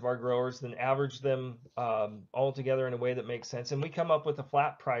from each of our growers, then average them all together in a way that makes sense. And we come up with a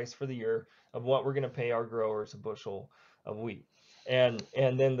flat price for the year of what we're going to pay our growers a bushel of wheat. And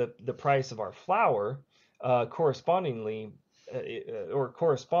then the price of our flour correspondingly or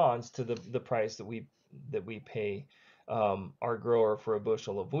corresponds to the price that we pay our grower for a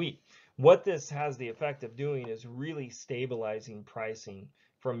bushel of wheat. What this has the effect of doing is really stabilizing pricing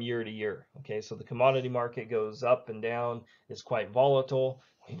from year to year. Okay, so the commodity market goes up and down. It's quite volatile.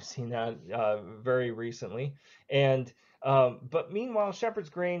 We've seen that very recently. And but meanwhile, shepherd's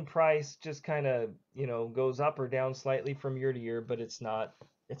grain price just kind of goes up or down slightly from year to year, but it's not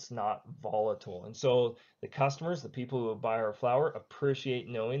volatile. And so the customers, the people who buy our flour, appreciate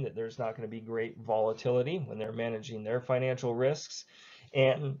knowing that there's not going to be great volatility when they're managing their financial risks.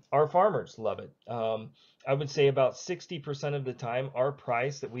 And our farmers love it. I would say about 60% of the time, our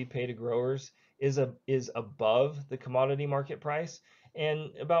price that we pay to growers is above the commodity market price,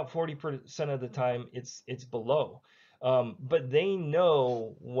 and about 40% of the time it's below. But they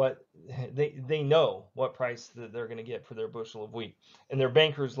know what price that they're going to get for their bushel of wheat, and their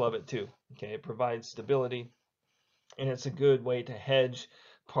bankers love it too. Okay, it provides stability, and it's a good way to hedge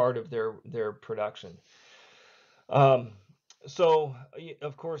part of their production. So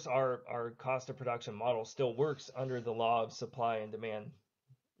of course our cost of production model still works under the law of supply and demand,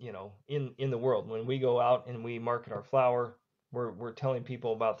 in the world. When we go out and we market our flour, we're telling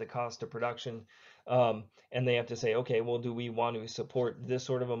people about the cost of production, and they have to say, okay, well, do we want to support this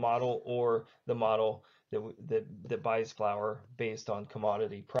sort of a model, or the model that buys flour based on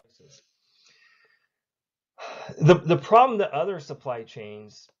commodity prices? The problem that other supply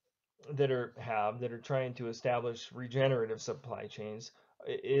chains that are trying to establish regenerative supply chains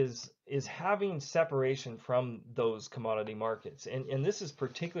is having separation from those commodity markets, and this is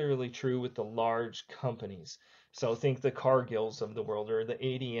particularly true with the large companies. So think the Cargills of the world, or the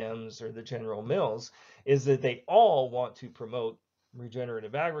ADMs, or the General Mills, is that they all want to promote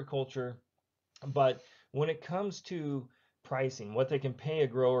regenerative agriculture, but when it comes to pricing, what they can pay a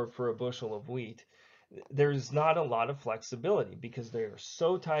grower for a bushel of wheat, there's not a lot of flexibility, because they are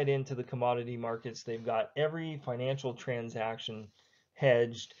so tied into the commodity markets. They've got every financial transaction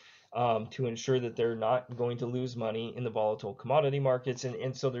hedged to ensure that they're not going to lose money in the volatile commodity markets,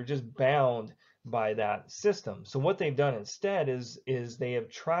 and so they're just bound by that system. So what they've done instead is they have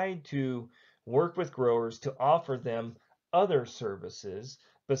tried to work with growers to offer them other services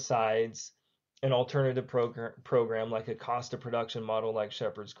besides an alternative program like a cost of production model like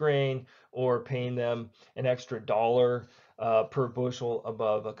shepherd's grain, or paying them an extra dollar per bushel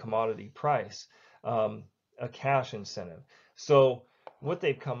above a commodity price, a cash incentive. So what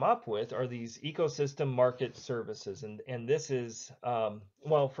they've come up with are these ecosystem market services, and this is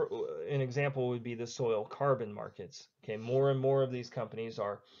well, for an example would be the soil carbon markets. Okay, more and more of these companies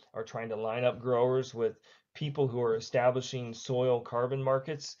are trying to line up growers with people who are establishing soil carbon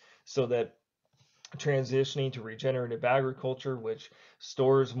markets, so that transitioning to regenerative agriculture, which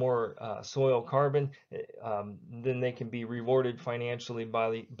stores more soil carbon, then they can be rewarded financially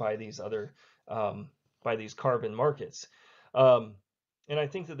by these other um, by these carbon markets. Um, and I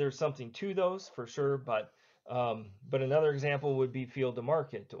think that there's something to those for sure, but another example would be field to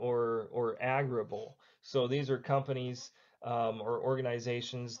market or Agrable. So these are companies or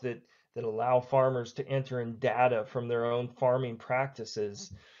organizations that allow farmers to enter in data from their own farming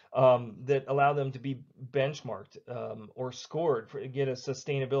practices, that allow them to be benchmarked or scored for get a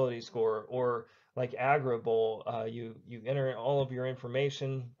sustainability score, or like Agrable, you enter all of your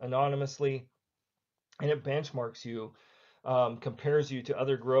information anonymously, and it benchmarks you, compares you to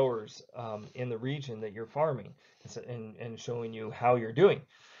other growers in the region that you're farming, and showing you how you're doing.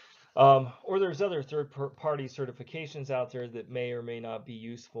 Or there's other third-party certifications out there that may or may not be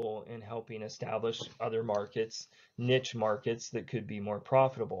useful in helping establish other markets, niche markets that could be more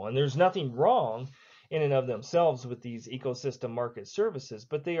profitable. And there's nothing wrong in and of themselves with these ecosystem market services,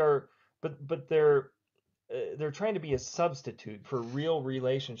 but they're trying to be a substitute for real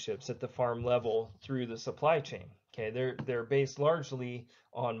relationships at the farm level through the supply chain. Okay, they're based largely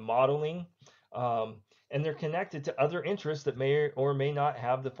on modeling, um, and they're connected to other interests that may or may not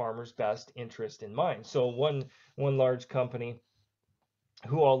have the farmer's best interest in mind. So one large company,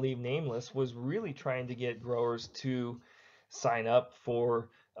 who I'll leave nameless, was really trying to get growers to sign up for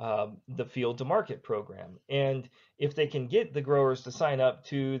the field to market program. And if they can get the growers to sign up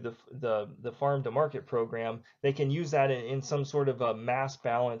to the farm to market program, they can use that in some sort of a mass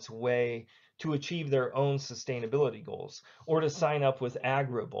balance way to achieve their own sustainability goals, or to sign up with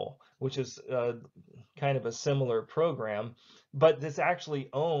Agrable, which is kind of a similar program, but that's actually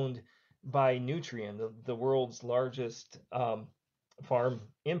owned by Nutrien, the world's largest farm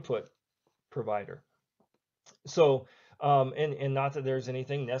input provider. So, and not that there's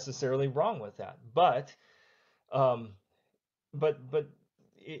anything necessarily wrong with that, um, but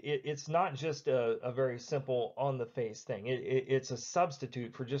it's not just a very simple on the face thing. It's a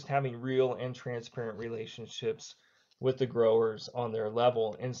substitute for just having real and transparent relationships with the growers on their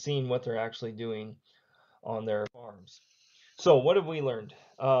level and seeing what they're actually doing on their farms. So what have we learned?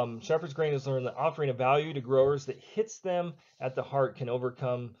 Shepherd's Grain has learned that offering a value to growers that hits them at the heart can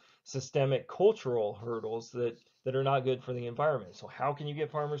overcome systemic cultural hurdles that are not good for the environment. So how can you get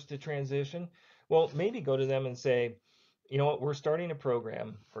farmers to transition? Well, maybe go to them and say, you know what, we're starting a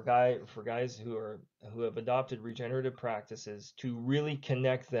program for guys who have adopted regenerative practices to really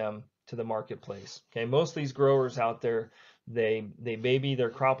connect them to the marketplace. Okay, most of these growers out there, they baby their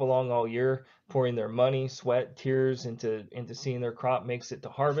crop along all year, pouring their money, sweat, tears into seeing their crop makes it to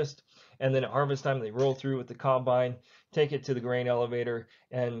harvest. And then at harvest time, they roll through with the combine, take it to the grain elevator,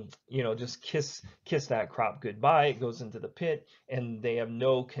 and just kiss that crop goodbye. It goes into the pit, and they have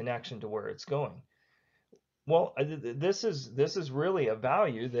no connection to where it's going. Well, this is really a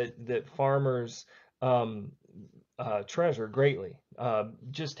value that farmers um, treasure greatly.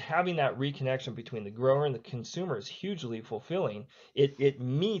 Just having that reconnection between the grower and the consumer is hugely fulfilling.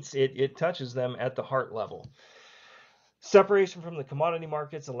 It touches them at the heart level. Separation from the commodity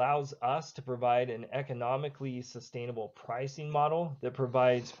markets allows us to provide an economically sustainable pricing model that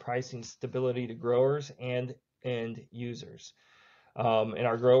provides pricing stability to growers and end users. And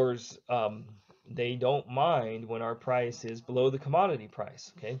our growers, they don't mind when our price is below the commodity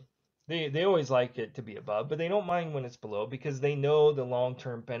price. Okay, they always like it to be above, but they don't mind when it's below, because they know the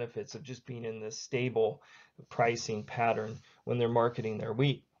long-term benefits of just being in this stable pricing pattern when they're marketing their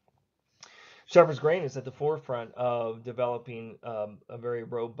wheat. Shepherd's Grain is at the forefront of developing a very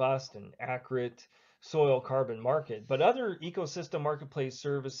robust and accurate soil carbon market, but other ecosystem marketplace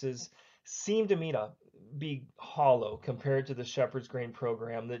services seem to be hollow compared to the Shepherd's Grain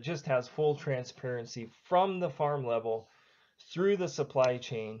program that just has full transparency from the farm level through the supply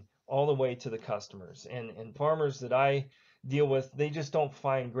chain all the way to the customers. And farmers that I deal with, they just don't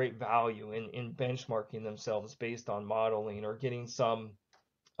find great value in benchmarking themselves based on modeling, or getting some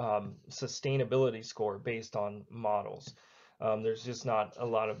sustainability score based on models. There's just not a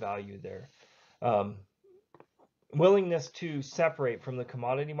lot of value there. Um, Willingness to separate from the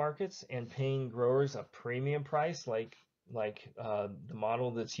commodity markets and paying growers a premium price, like the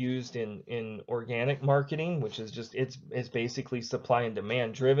model that's used in organic marketing, which is just it's basically supply and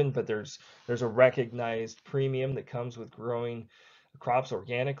demand driven, but there's a recognized premium that comes with growing crops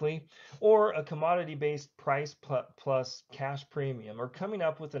organically, or a commodity-based price plus cash premium, or coming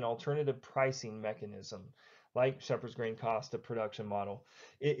up with an alternative pricing mechanism like shepherd's grain cost of production model,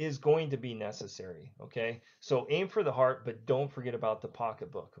 it is going to be necessary. Okay, so aim for the heart, but don't forget about the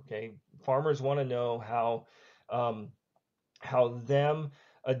pocketbook. Okay, farmers want to know how them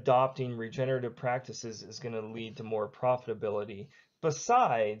adopting regenerative practices is going to lead to more profitability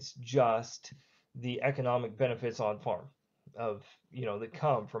besides just the economic benefits on farm of that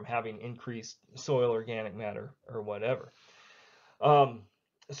come from having increased soil organic matter or whatever.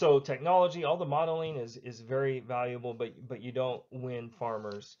 So technology, all the modeling is very valuable, but you don't win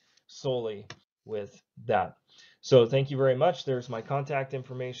farmers solely with that. So thank you very much. There's my contact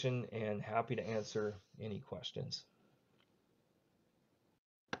information, and happy to answer any questions.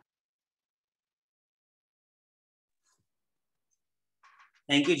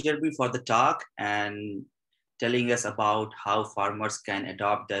 Thank you, Jeremy, for the talk and telling us about how farmers can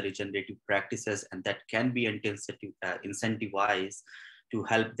adopt the regenerative practices and that can be incentivized to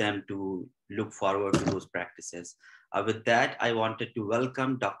help them to look forward to those practices. With that, I wanted to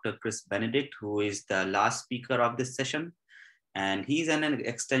welcome Dr. Chris Benedict, who is the last speaker of this session. And he's an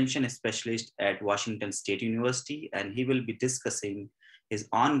extension specialist at Washington State University, and he will be discussing his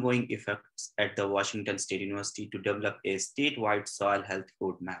ongoing efforts at the Washington State University to develop a statewide soil health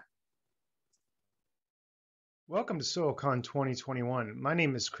roadmap. Welcome to SoilCon 2021. My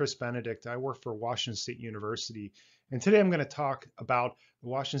name is Chris Benedict. I work for Washington State University, and today I'm going to talk about the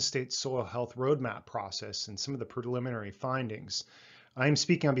Washington State Soil Health Roadmap process and some of the preliminary findings. I am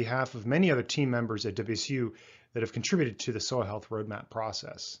speaking on behalf of many other team members at WSU that have contributed to the Soil Health Roadmap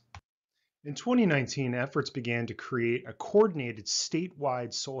process. In 2019, efforts began to create a coordinated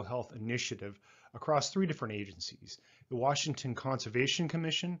statewide soil health initiative across 3 different agencies: the Washington Conservation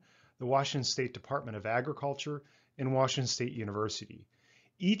Commission, the Washington State Department of Agriculture, and Washington State University.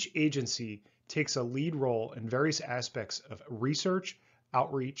 Each agency takes a lead role in various aspects of research,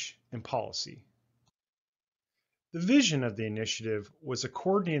 outreach, and policy. The vision of the initiative was a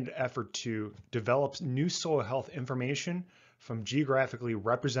coordinated effort to develop new soil health information from geographically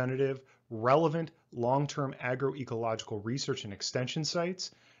representative, relevant, long-term agroecological research and extension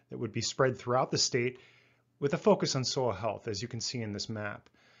sites that would be spread throughout the state with a focus on soil health, as you can see in this map.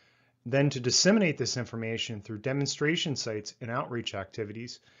 Then to disseminate this information through demonstration sites and outreach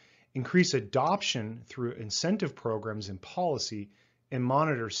activities, increase adoption through incentive programs and policy, and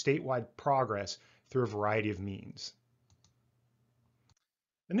monitor statewide progress through a variety of means.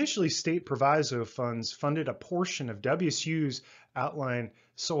 Initially, state proviso funds funded a portion of WSU's outlined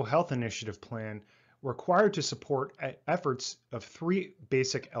Soil Health Initiative plan required to support efforts of 3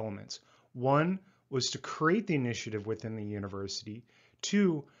 basic elements. 1 was to create the initiative within the university.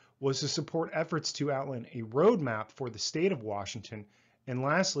 2 was to support efforts to outline a roadmap for the state of Washington. And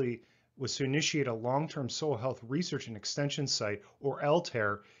lastly, was to initiate a long-term soil health research and extension site, or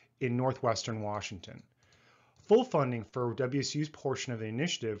LTARE, in northwestern Washington. Full funding for WSU's portion of the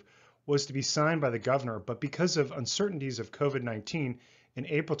initiative was to be signed by the governor, but because of uncertainties of COVID-19, in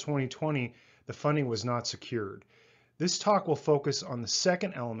April 2020, the funding was not secured. This talk will focus on the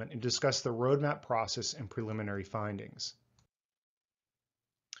second element and discuss the roadmap process and preliminary findings.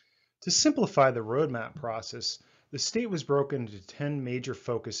 To simplify the roadmap process, the state was broken into 10 major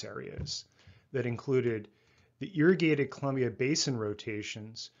focus areas that included the irrigated Columbia Basin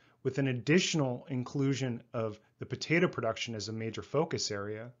rotations, with an additional inclusion of the potato production as a major focus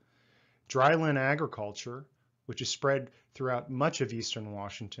area, dryland agriculture, which is spread throughout much of eastern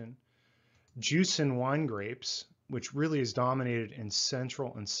Washington, juice and wine grapes, which really is dominated in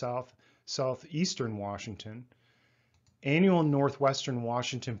central and southeastern Washington, annual northwestern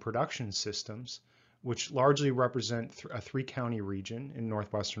Washington production systems, which largely represent a 3-county region in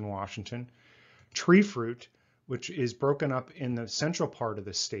northwestern Washington, tree fruit, which is broken up in the central part of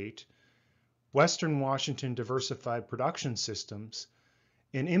the state, Western Washington diversified production systems,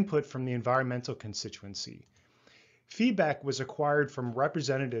 and input from the environmental constituency. Feedback was acquired from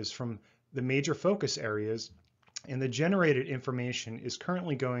representatives from the major focus areas, and the generated information is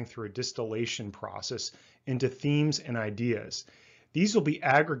currently going through a distillation process into themes and ideas. These will be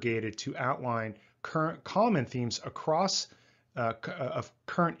aggregated to outline current common themes across of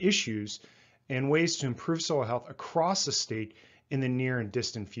current issues and ways to improve soil health across the state in the near and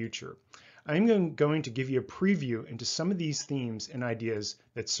distant future. I'm going to give you a preview into some of these themes and ideas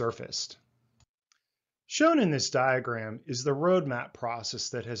that surfaced. Shown in this diagram is the roadmap process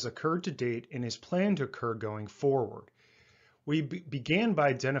that has occurred to date and is planned to occur going forward. We began by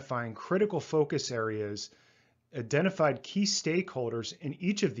identifying critical focus areas, identified key stakeholders in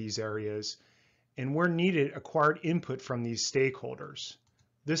each of these areas, and where needed, acquired input from these stakeholders.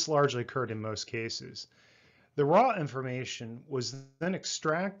 This largely occurred in most cases. The raw information was then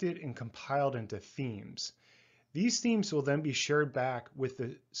extracted and compiled into themes. These themes will then be shared back with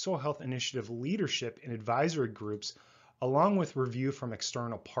the Soil Health Initiative leadership and advisory groups, along with review from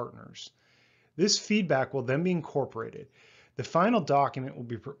external partners. This feedback will then be incorporated. The final document will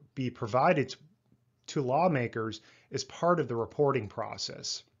be provided to lawmakers as part of the reporting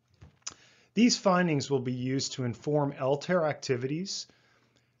process. These findings will be used to inform LTAR activities,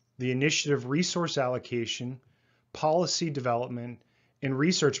 the initiative resource allocation, policy development, and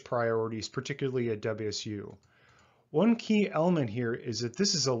research priorities, particularly at WSU. One key element here is that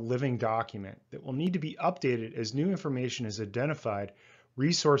this is a living document that will need to be updated as new information is identified,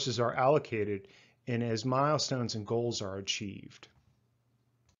 resources are allocated, and as milestones and goals are achieved.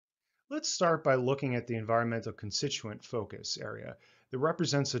 Let's start by looking at the environmental constituent focus area that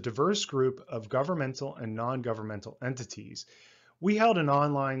represents a diverse group of governmental and non-governmental entities. We held an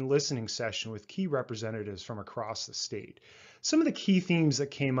online listening session with key representatives from across the state. Some of the key themes that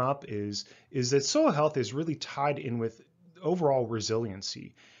came up is that soil health is really tied in with overall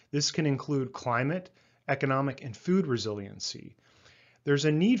resiliency. This can include climate, economic, and food resiliency. There's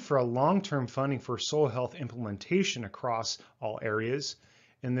a need for a long-term funding for soil health implementation across all areas,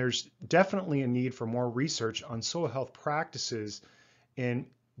 and there's definitely a need for more research on soil health practices, and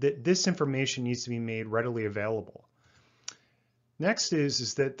that this information needs to be made readily available. Next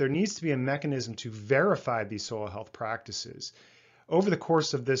is that there needs to be a mechanism to verify these soil health practices. Over the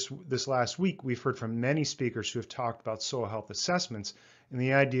course of this last week, we've heard from many speakers who have talked about soil health assessments, and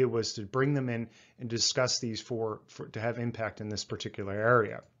the idea was to bring them in and discuss these to have impact in this particular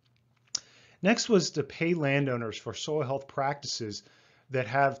area. Next was to pay landowners for soil health practices that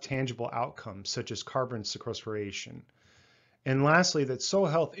have tangible outcomes, such as carbon sequestration. And lastly, that soil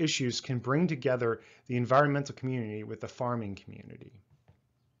health issues can bring together the environmental community with the farming community.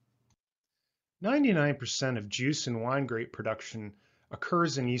 99% of juice and wine grape production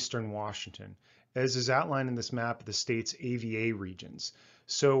occurs in eastern Washington, as is outlined in this map of the state's AVA regions.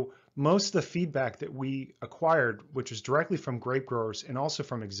 So most of the feedback that we acquired, which was directly from grape growers and also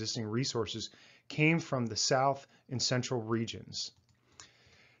from existing resources, came from the south and central regions.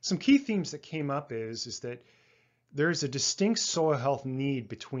 Some key themes that came up is that there's a distinct soil health need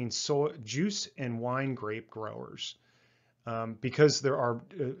between juice and wine grape growers because there are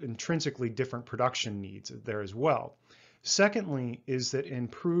intrinsically different production needs there as well. Secondly is that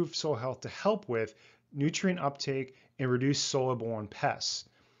improved soil health to help with nutrient uptake and reduce soil-borne pests.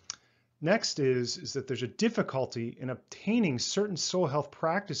 Next is that there's a difficulty in obtaining certain soil health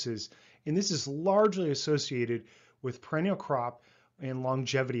practices, and this is largely associated with perennial crop and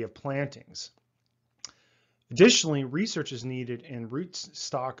longevity of plantings. Additionally, research is needed in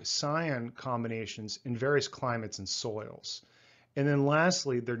rootstock scion combinations in various climates and soils. And then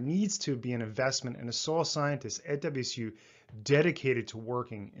lastly, there needs to be an investment in a soil scientist at WSU dedicated to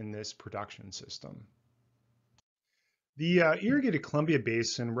working in this production system. The irrigated Columbia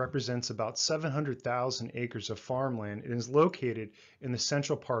Basin represents about 700,000 acres of farmland and is located in the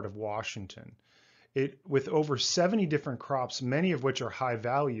central part of Washington. With over 70 different crops, many of which are high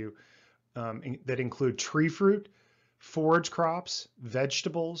value, that include tree fruit, forage crops,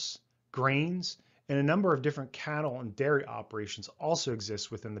 vegetables, grains, and a number of different cattle and dairy operations also exist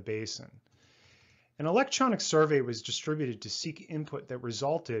within the basin. An electronic survey was distributed to seek input that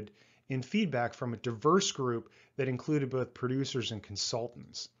resulted in feedback from a diverse group that included both producers and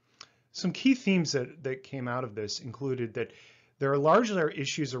consultants. Some key themes that came out of this included that there are largely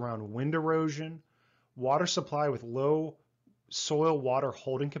issues around wind erosion, water supply with low soil water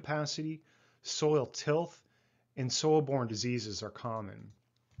holding capacity, soil tilth, and soil-borne diseases are common.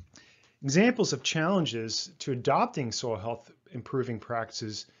 Examples of challenges to adopting soil health improving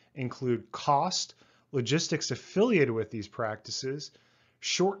practices include cost, logistics affiliated with these practices,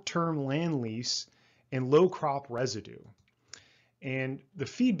 short-term land lease, and low crop residue. And the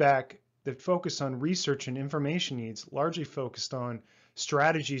feedback that focused on research and information needs largely focused on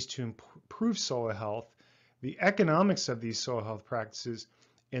strategies to improve soil health, the economics of these soil health practices,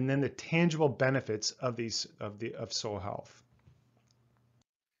 and then the tangible benefits of soil health.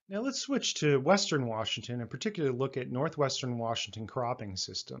 Now let's switch to Western Washington and particularly look at Northwestern Washington cropping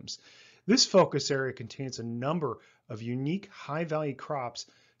systems. This focus area contains a number of unique high-value crops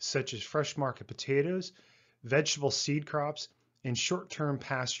such as fresh market potatoes, vegetable seed crops, and short-term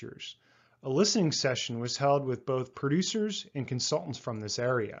pastures. A listening session was held with both producers and consultants from this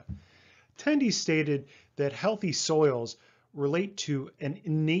area. Attendees stated that healthy soils relate to an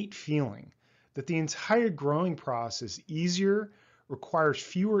innate feeling that the entire growing process is easier, requires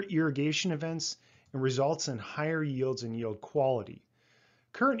fewer irrigation events, and results in higher yields and yield quality.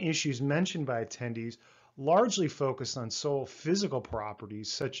 Current issues mentioned by attendees largely focus on soil physical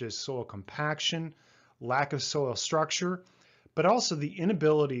properties such as soil compaction, lack of soil structure, but also the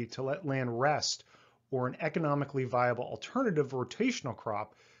inability to let land rest or an economically viable alternative rotational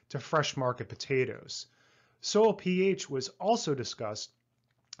crop to fresh market potatoes. Soil pH was also discussed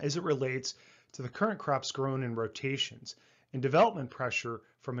as it relates to the current crops grown in rotations and development pressure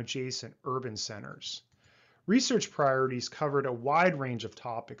from adjacent urban centers. Research priorities covered a wide range of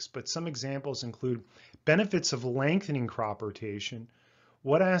topics, but some examples include benefits of lengthening crop rotation,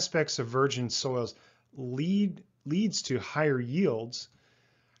 what aspects of virgin soils leads to higher yields,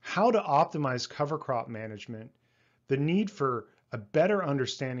 how to optimize cover crop management, the need for a better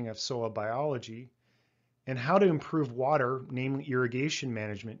understanding of soil biology, and how to improve water, namely irrigation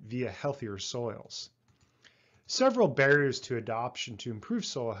management via healthier soils. Several barriers to adoption to improve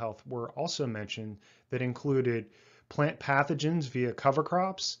soil health were also mentioned that included plant pathogens via cover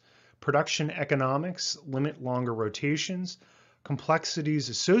crops, production economics, limit longer rotations, complexities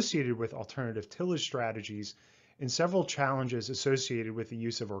associated with alternative tillage strategies, and several challenges associated with the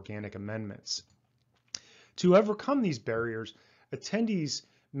use of organic amendments. To overcome these barriers, attendees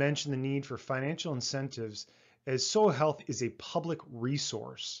mentioned the need for financial incentives as soil health is a public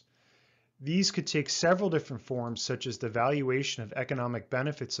resource. These could take several different forms, such as the valuation of economic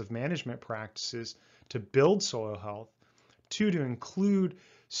benefits of management practices to build soil health, to include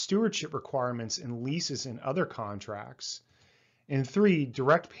stewardship requirements in leases and other contracts, and 3,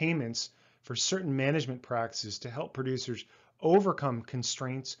 direct payments for certain management practices to help producers overcome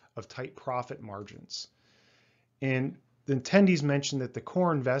constraints of tight profit margins. And the attendees mentioned that the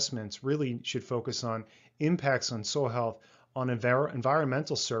core investments really should focus on impacts on soil health, on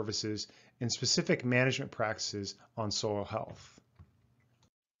environmental services, and specific management practices on soil health.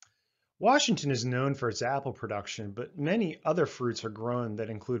 Washington is known for its apple production, but many other fruits are grown that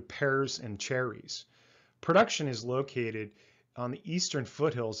include pears and cherries. Production is located on the eastern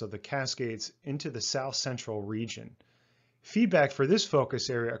foothills of the Cascades into the south central region. Feedback for this focus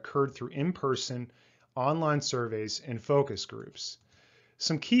area occurred through in-person, online surveys, and focus groups.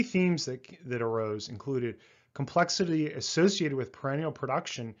 Some key themes that arose included complexity associated with perennial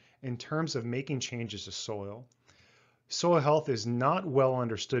production in terms of making changes to soil. Soil health is not well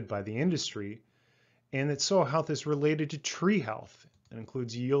understood by the industry, and that soil health is related to tree health. It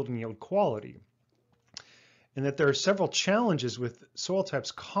includes yield and yield quality. And that there are several challenges with soil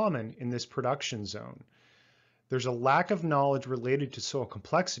types common in this production zone. There's a lack of knowledge related to soil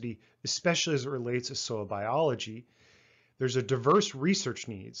complexity, especially as it relates to soil biology. There's a diverse research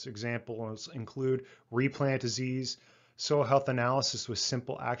needs. Examples include replant disease, soil health analysis with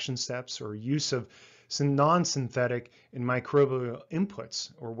simple action steps, or use of some non-synthetic and microbial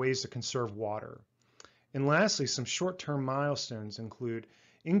inputs or ways to conserve water. And lastly, some short-term milestones include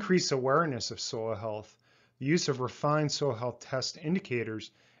increased awareness of soil health, the use of refined soil health test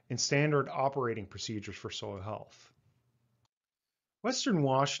indicators, and standard operating procedures for soil health. Western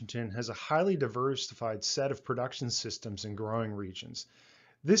Washington has a highly diversified set of production systems and growing regions.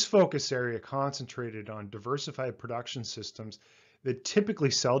 This focus area concentrated on diversified production systems that typically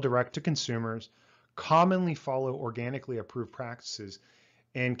sell direct to consumers, commonly follow organically approved practices,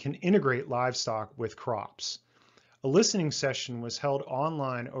 and can integrate livestock with crops. A listening session was held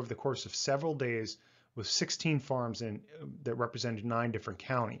online over the course of several days with 16 farms that represented 9 different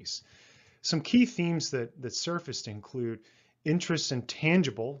counties. Some key themes that surfaced include interest in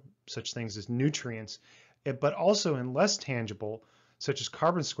tangible, such things as nutrients, but also in less tangible, such as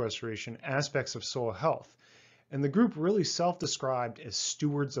carbon sequestration, aspects of soil health. And the group really self-described as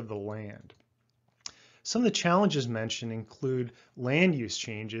stewards of the land. Some of the challenges mentioned include land use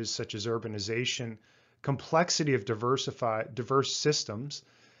changes such as urbanization, complexity of diverse systems,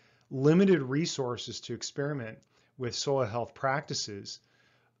 limited resources to experiment with soil health practices.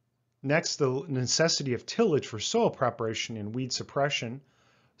 Next, the necessity of tillage for soil preparation and weed suppression,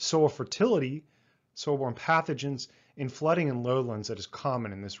 soil fertility, soil-borne pathogens, and flooding in lowlands that is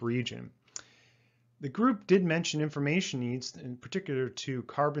common in this region. The group did mention information needs, in particular to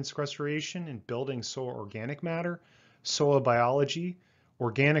carbon sequestration and building soil organic matter, soil biology,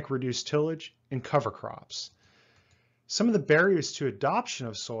 organic reduced tillage, and cover crops. Some of the barriers to adoption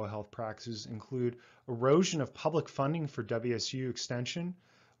of soil health practices include erosion of public funding for WSU extension,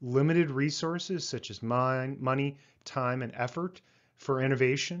 limited resources such as money, time, and effort for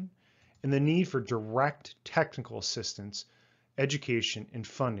innovation, and the need for direct technical assistance, education, and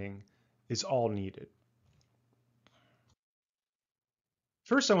funding is all needed.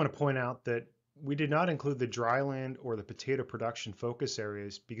 First, I want to point out that we did not include the dryland or the potato production focus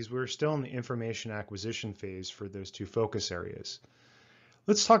areas because we were still in the information acquisition phase for those two focus areas.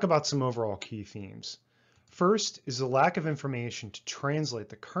 Let's talk about some overall key themes. First is the lack of information to translate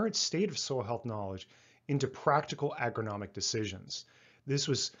the current state of soil health knowledge into practical agronomic decisions. This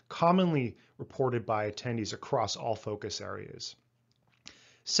was commonly reported by attendees across all focus areas.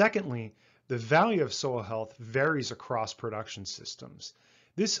 Secondly, the value of soil health varies across production systems.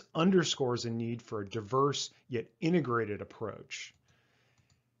 This underscores a need for a diverse yet integrated approach.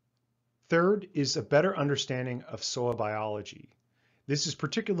 Third is a better understanding of soil biology. This is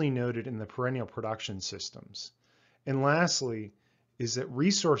particularly noted in the perennial production systems. And lastly, is that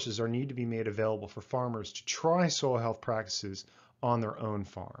resources are need to be made available for farmers to try soil health practices on their own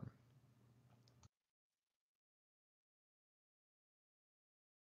farm.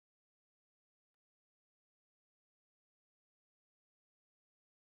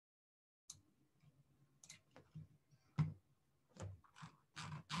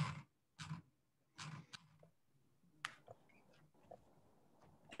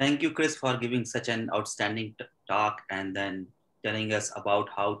 Thank you, Chris, for giving such an outstanding talk and then telling us about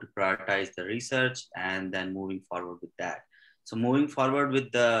how to prioritize the research and then moving forward with that. So moving forward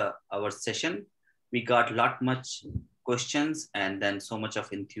with our session, we got much questions and then so much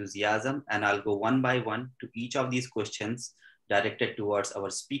of enthusiasm, and I'll go one by one to each of these questions directed towards our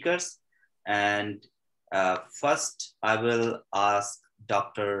speakers. And first, I will ask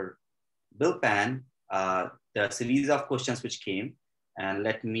Dr. Bill Pan the series of questions which came, and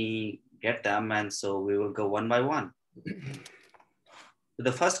let me get them. And so we will go one by one. So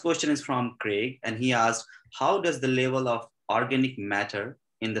the first question is from Craig, and he asked, how does the level of organic matter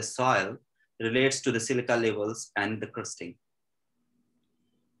in the soil relates to the silica levels and the crusting?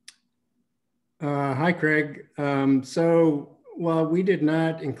 Hi, Craig. While we did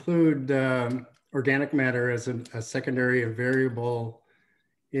not include organic matter as a secondary variable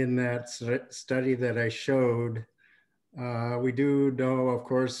in that study that I showed, we do know, of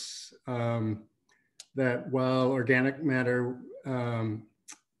course, that while organic matter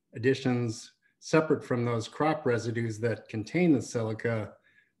additions separate from those crop residues that contain the silica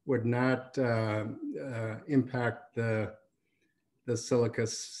would not impact the silica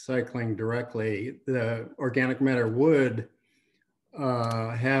cycling directly, the organic matter would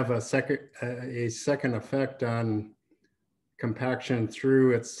have a second effect on compaction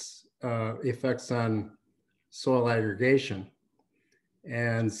through its effects on soil aggregation.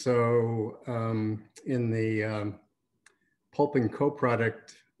 And so in the pulping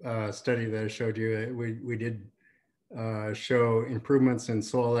co-product study that I showed you, we did show improvements in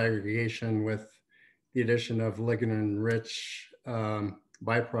soil aggregation with the addition of lignin-rich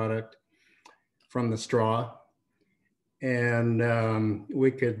byproduct from the straw. And I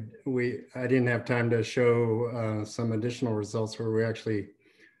didn't have time to show some additional results where we actually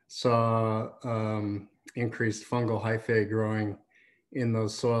saw increased fungal hyphae growing in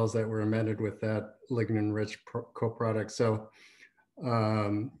those soils that were amended with that lignin-rich co-product. So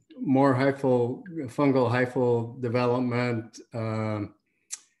more fungal hyphal development,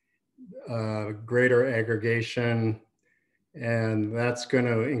 greater aggregation, and that's going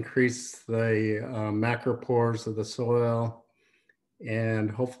to increase the macropores of the soil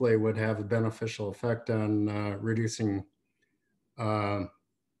and hopefully would have a beneficial effect on reducing the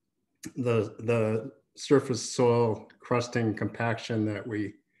surface soil crusting compaction that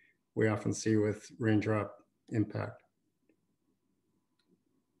we often see with raindrop impact.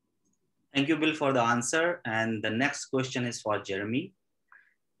 Thank you, Bill, for the answer. And the next question is for Jeremy.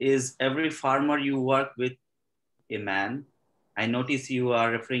 Is every farmer you work with a man? I notice you are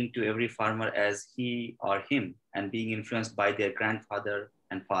referring to every farmer as he or him and being influenced by their grandfather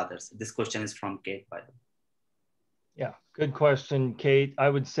and fathers. This question is from Kate, by the way. Yeah, good question, Kate. I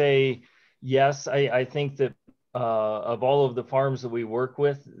would say yes. I think that of all of the farms that we work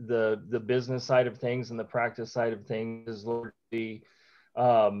with, the business side of things and the practice side of things is largely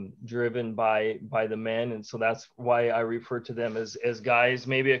driven by the men, and so that's why I refer to them as guys.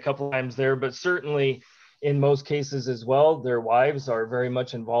 Maybe a couple times there, but certainly in most cases as well, their wives are very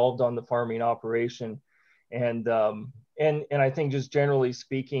much involved on the farming operation, and I think just generally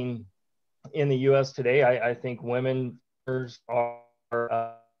speaking, in the U.S. today, I think women are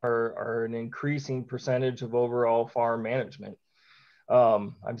an increasing percentage of overall farm management.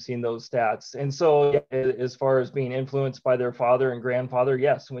 I've seen those stats. And so as far as being influenced by their father and grandfather,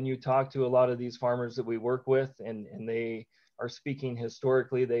 yes, when you talk to a lot of these farmers that we work with and they are speaking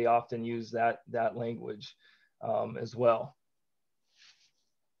historically, they often use that language as well.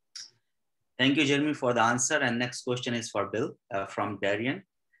 Thank you, Jeremy, for the answer. And next question is for Bill from Darian.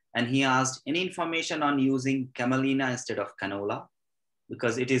 And he asked any information on using camelina instead of canola,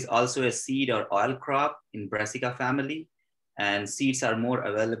 because it is also a seed or oil crop in Brassica family, and seeds are more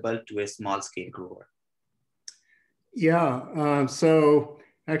available to a small scale grower. Yeah, so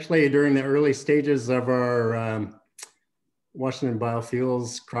actually during the early stages of our Washington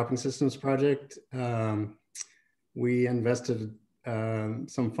Biofuels Cropping Systems project, we invested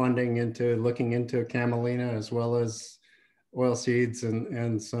some funding into looking into camelina as well as oil seeds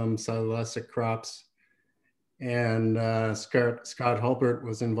and some cellulosic crops. And Scott Hulbert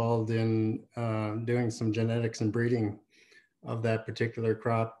was involved in doing some genetics and breeding of that particular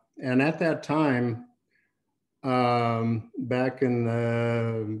crop. And at that time, back in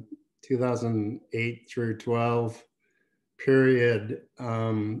the 2008 through 12 period,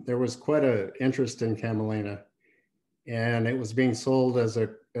 there was quite an interest in camelina. And it was being sold as a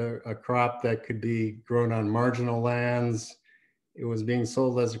crop that could be grown on marginal lands. It was being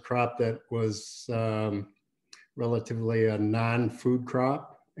sold as a crop that was relatively a non-food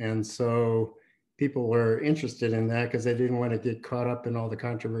crop. And so people were interested in that because they didn't want to get caught up in all the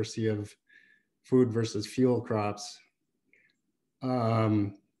controversy of food versus fuel crops.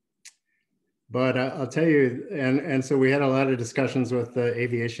 But I'll tell you, and so we had a lot of discussions with the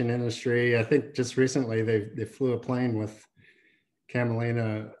aviation industry. I think just recently they flew a plane with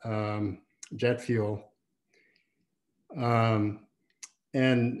camelina jet fuel. And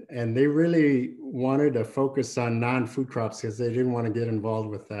they really wanted to focus on non-food crops because they didn't want to get involved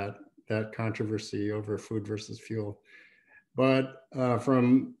with that controversy over food versus fuel. But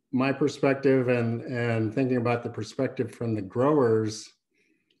from my perspective and thinking about the perspective from the growers,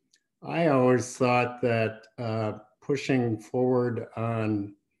 I always thought that pushing forward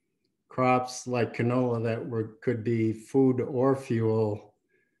on crops like canola that could be food or fuel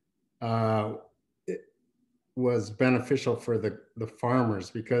was beneficial for the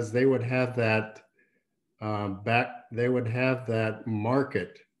farmers because they would have that they would have that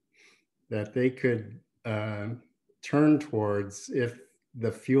market that they could turn towards if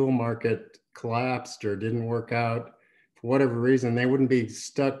the fuel market collapsed or didn't work out for whatever reason. They wouldn't be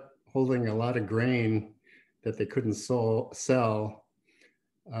stuck holding a lot of grain that they couldn't sell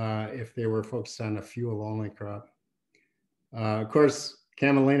if they were focused on a fuel only crop. Of course,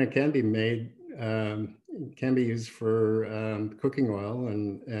 camelina can be made, can be used for cooking oil,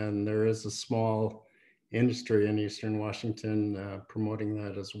 and there is a small industry in Eastern Washington promoting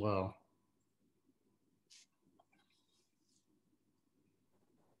that as well.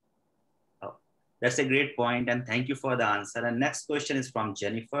 Oh, that's a great point, and thank you for the answer. And next question is from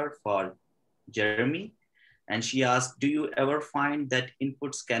Jennifer for Jeremy. And she asked, do you ever find that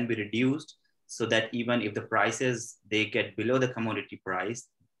inputs can be reduced so that even if the prices they get below the commodity price,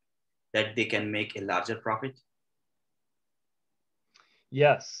 that they can make a larger profit?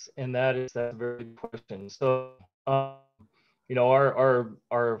 Yes, and that's a very good question. So, you know,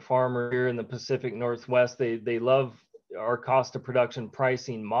 our farmer here in the Pacific Northwest, they love our cost of production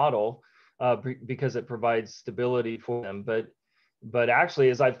pricing model because it provides stability for them. But actually,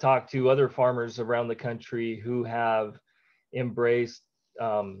 as I've talked to other farmers around the country who have embraced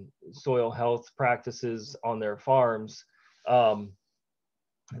soil health practices on their farms,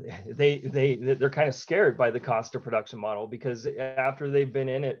 they're kind of scared by the cost of production model because after they've been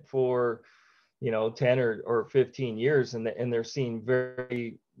in it for 10 or 15 years and they're seeing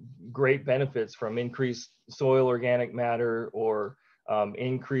very great benefits from increased soil organic matter or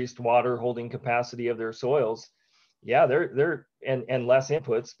increased water holding capacity of their soils. Yeah, they're and less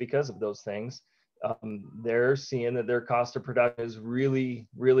inputs because of those things. They're seeing that their cost of production is really,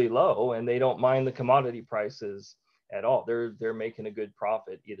 really low, and they don't mind the commodity prices at all. They're making a good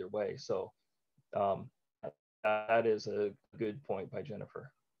profit either way. So that is a good point by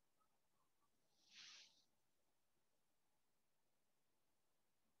Jennifer.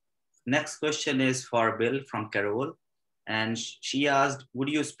 Next question is for Bill from Carol. And she asked, would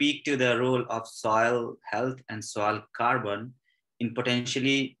you speak to the role of soil health and soil carbon in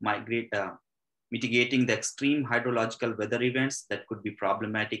potentially mitigating the extreme hydrological weather events that could be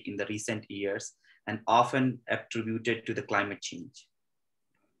problematic in the recent years and often attributed to the climate change?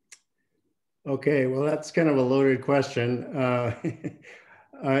 Okay, well, that's kind of a loaded question.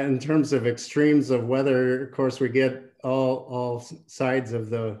 In terms of extremes of weather, of course, we get all sides of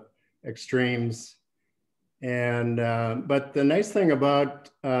the extremes. And but the nice thing about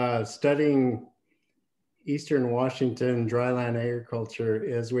studying Eastern Washington dryland agriculture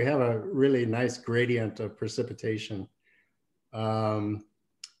is we have a really nice gradient of precipitation. And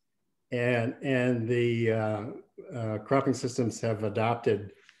the cropping systems have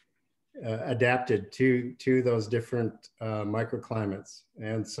adopted adapted to those different microclimates.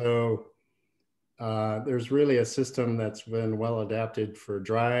 And so there's really a system that's been well adapted for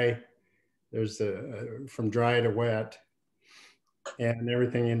dry. There's from dry to wet and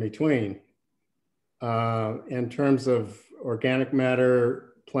everything in between. In terms of organic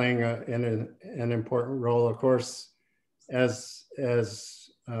matter playing an important role, of course, as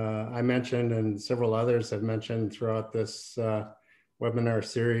I mentioned and several others have mentioned throughout this webinar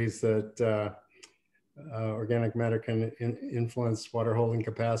series, that organic matter can influence water holding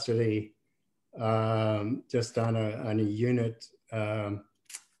capacity just on a unit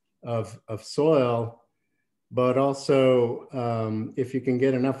of soil, but also if you can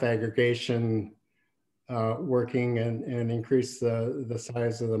get enough aggregation working and increase the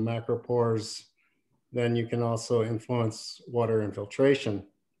size of the macropores, then you can also influence water infiltration.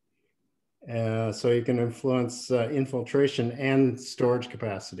 So you can influence infiltration and storage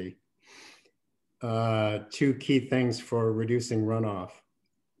capacity, two key things for reducing runoff.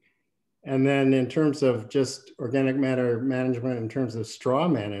 And then in terms of just organic matter management, in terms of straw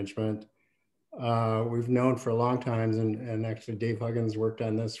management, we've known for a long time, and actually Dave Huggins worked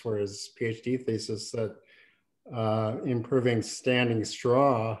on this for his PhD thesis, that improving standing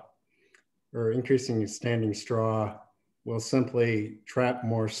straw or increasing standing straw will simply trap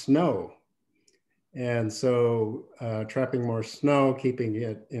more snow. And so trapping more snow, keeping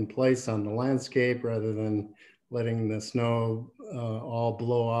it in place on the landscape rather than letting the snow all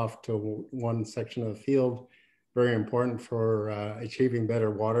blow off to one section of the field, very important for achieving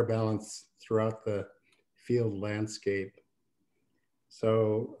better water balance throughout the field landscape.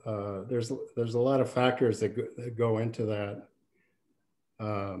 So there's a lot of factors that go into that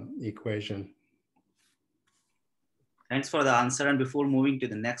equation. Thanks for the answer. And before moving to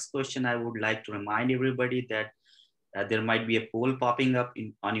the next question, I would like to remind everybody that there might be a poll popping up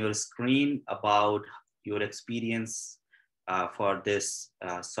on your screen about your experience for this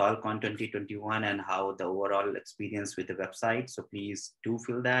SoilCon 2021 and how the overall experience with the website. So please do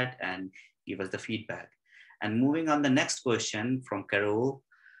fill that and give us the feedback. And moving on the next question from Carol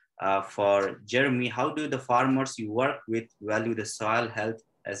for Jeremy, how do the farmers you work with value the soil health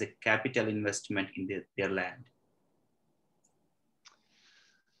as a capital investment in their land?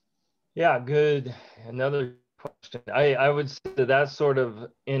 Yeah, good. Another question. I would say that that's sort of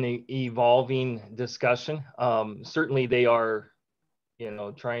an evolving discussion. Certainly they are,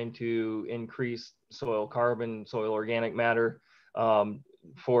 trying to increase soil carbon, soil organic matter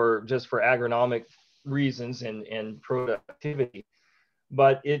for agronomic reasons and productivity.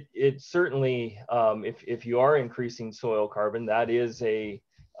 But it certainly, if you are increasing soil carbon, that is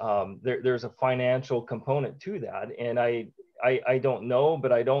there's a financial component to that. And I don't know,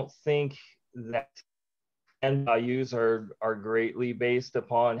 but I don't think that land values are greatly based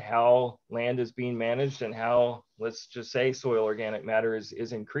upon how land is being managed and how, let's just say, soil organic matter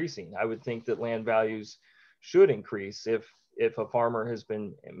is increasing. I would think that land values should increase if a farmer has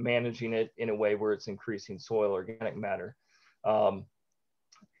been managing it in a way where it's increasing soil organic matter.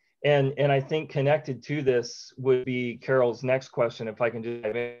 And I think connected to this would be Carol's next question, if I can just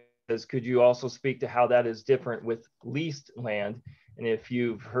dive in, is could you also speak to how that is different with leased land, and if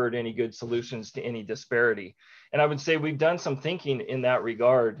you've heard any good solutions to any disparity? And I would say we've done some thinking in that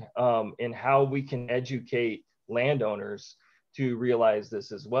regard in how we can educate landowners to realize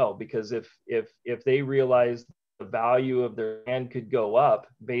this as well, because if they realize the value of their land could go up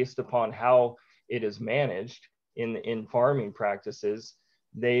based upon how it is managed in farming practices,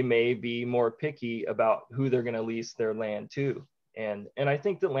 they may be more picky about who they're going to lease their land to. And I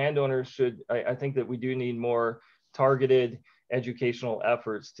think that landowners should, I think that we do need more targeted educational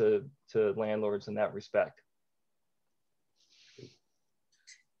efforts to landlords in that respect.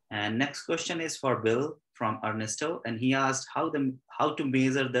 And next question is for Bill from Ernesto, and he asked how to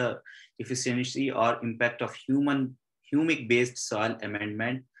measure the efficiency or impact of humic-based soil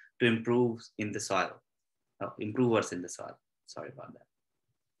amendment to improvers in the soil. Sorry about that.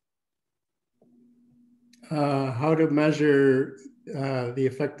 How to measure the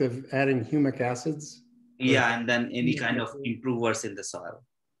effect of adding humic acids? Yeah, and then any kind of improvers in the soil.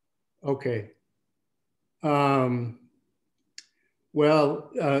 Okay. So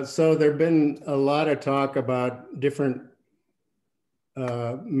there've been a lot of talk about different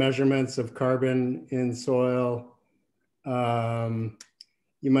measurements of carbon in soil.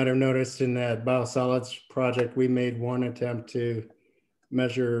 You might have noticed in that biosolids project, we made one attempt to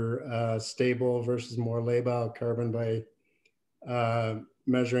measure stable versus more labile carbon by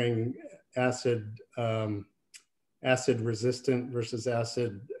measuring acid resistant versus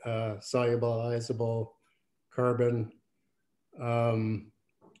acid solubilizable carbon.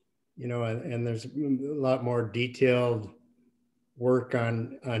 you know, and there's a lot more detailed work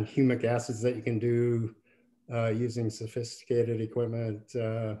on humic acids that you can do using sophisticated equipment,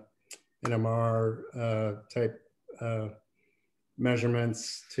 NMR type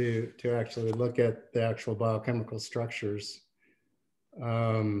measurements to actually look at the actual biochemical structures.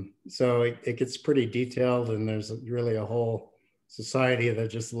 So it gets pretty detailed, and there's really a whole society that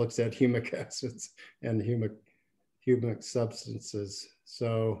just looks at humic acids and humic substances.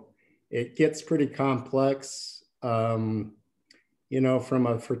 So it gets pretty complex. You know, from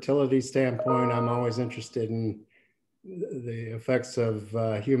a fertility standpoint, I'm always interested in the effects of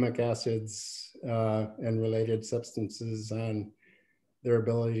humic acids and related substances on their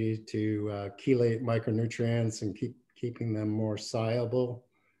ability to chelate micronutrients and keeping them more soluble.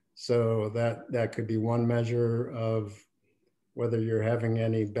 So that could be one measure of whether you're having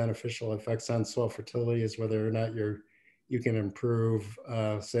any beneficial effects on soil fertility, is whether or not you can improve,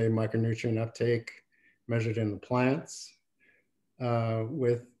 say, micronutrient uptake measured in the plants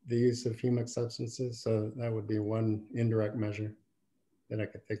with the use of humic substances. So that would be one indirect measure that I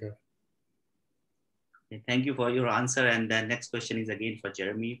could think of. Okay, thank you for your answer. And the next question is again for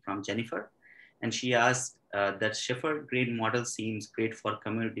Jeremy from Jennifer. And she asked that Sheffer grain model seems great for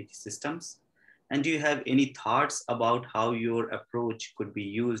community systems. And do you have any thoughts about how your approach could be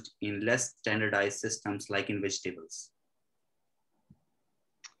used in less standardized systems like in vegetables?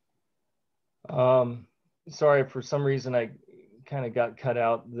 Sorry, for some reason I kind of got cut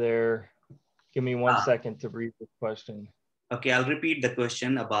out there. Give me one second to read the question. Okay, I'll repeat the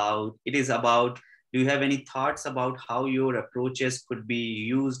question about, do you have any thoughts about how your approaches could be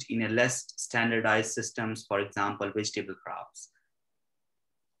used in a less standardized systems, for example, vegetable crops?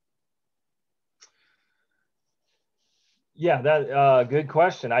 Yeah, that good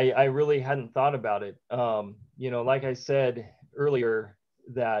question. I really hadn't thought about it. You know, like I said earlier,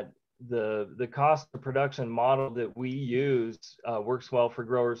 that the cost of production model that we use works well for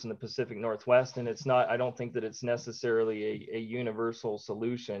growers in the Pacific Northwest, and it's not. I don't think that it's necessarily a universal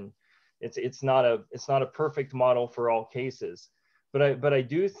solution. It's not a perfect model for all cases, but I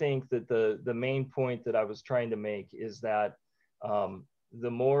do think that the main point that I was trying to make is that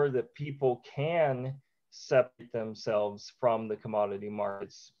the more that people can separate themselves from the commodity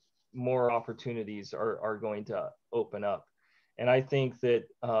markets, more opportunities are going to open up. And I think that,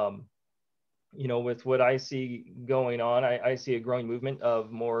 you know, with what I see going on, I see a growing movement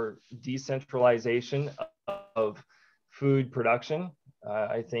of more decentralization of food production.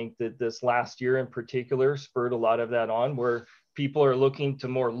 I think that this last year in particular spurred a lot of that on, where people are looking to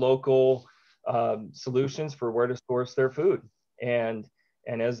more local solutions for where to source their food. And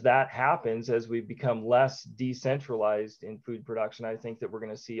as that happens, as we become less decentralized in food production, I think that we're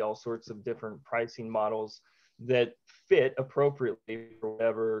going to see all sorts of different pricing models that fit appropriately for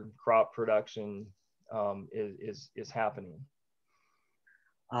whatever crop production is happening.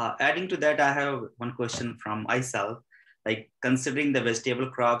 Adding to that, I have one question from myself. Like, considering the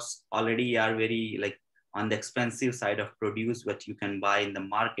vegetable crops already are very like on the expensive side of produce what you can buy in the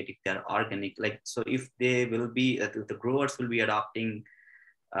market if they're organic, like, so if they will be the growers will be adopting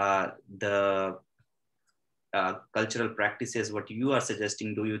the cultural practices what you are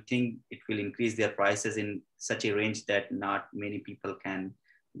suggesting, do you think it will increase their prices in such a range that not many people can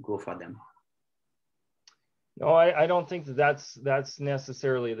go for them? No, I don't think that that's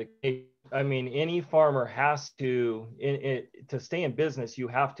necessarily the case. I mean, any farmer has to, to stay in business, you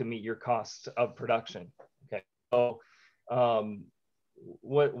have to meet your costs of production. Okay, so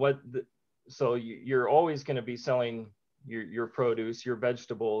so you're always going to be selling your produce, your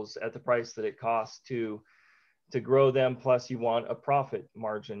vegetables at the price that it costs to grow them. Plus, you want a profit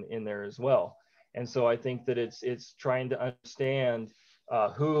margin in there as well. And so I think that it's trying to understand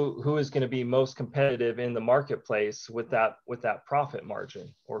who is going to be most competitive in the marketplace with that profit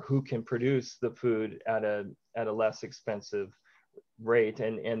margin, or who can produce the food at a less expensive rate,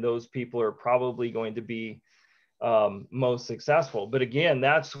 and those people are probably going to be most successful. But again,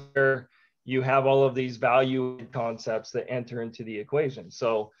 that's where you have all of these value concepts that enter into the equation.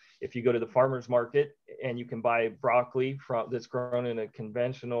 So if you go to the farmer's market and you can buy broccoli that's grown in a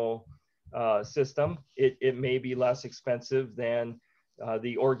conventional system, it may be less expensive than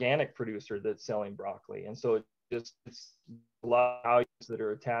the organic producer that's selling broccoli. And so it's a lot of values that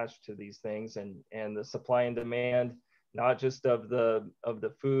are attached to these things, and the supply and demand, not just of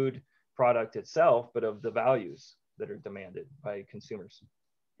the food product itself, but of the values that are demanded by consumers.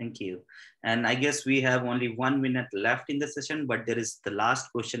 Thank you. And I guess we have only 1 minute left in the session, but there is the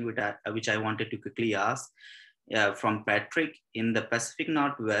last question which I wanted to quickly ask from Patrick. In the Pacific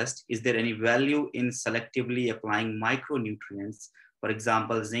Northwest, is there any value in selectively applying micronutrients for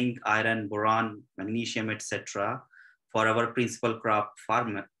example, zinc, iron, boron, magnesium, etc., for our principal crop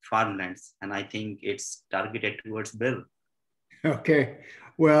farmlands. And I think it's targeted towards Bill. Okay,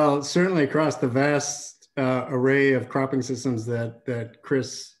 well, certainly across the vast array of cropping systems that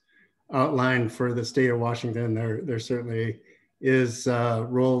Chris outlined for the state of Washington, there certainly is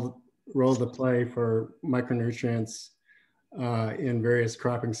role to play for micronutrients in various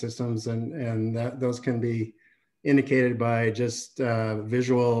cropping systems, and those can be indicated by just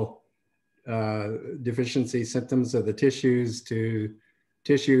visual deficiency symptoms of the tissues to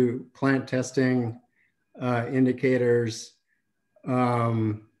tissue plant testing indicators.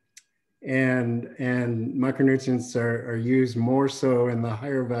 And micronutrients are used more so in the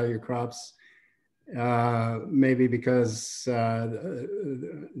higher value crops, maybe because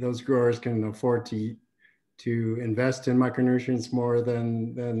those growers can afford to invest in micronutrients more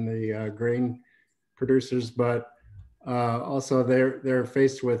than the grain producers, but also they're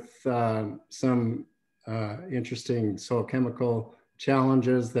faced with some interesting soil chemical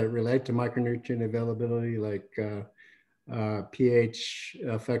challenges that relate to micronutrient availability, like pH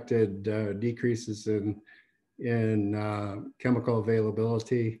affected decreases in chemical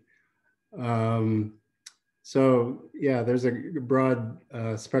availability. So yeah, there's a broad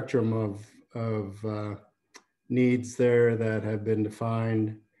spectrum of needs there that have been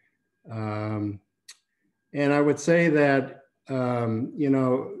defined. And I would say that, you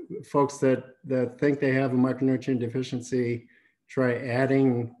know, folks that think they have a micronutrient deficiency, try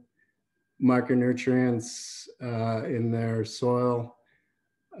adding micronutrients in their soil.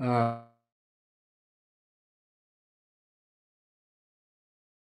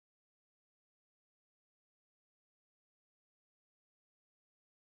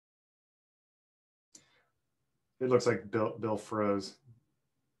 It looks like Bill froze.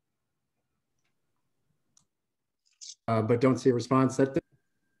 But don't see a response.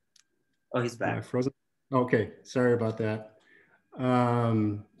 Oh, he's back. Frozen. Okay, sorry about that.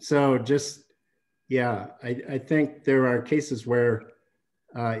 So just, yeah, I think there are cases where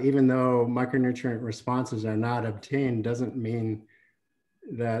even though micronutrient responses are not obtained, doesn't mean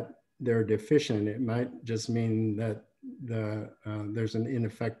that they're deficient. It might just mean that there's an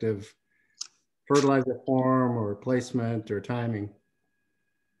ineffective fertilizer form or placement or timing.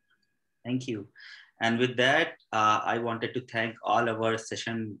 Thank you. And with that, I wanted to thank all our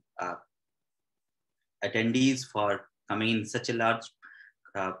session attendees for coming in such a large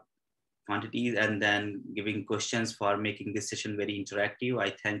quantities and then giving questions for making this session very interactive.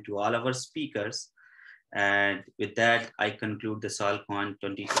 I thank to all our speakers. And with that, I conclude the SoilCon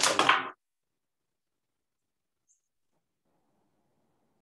 2021.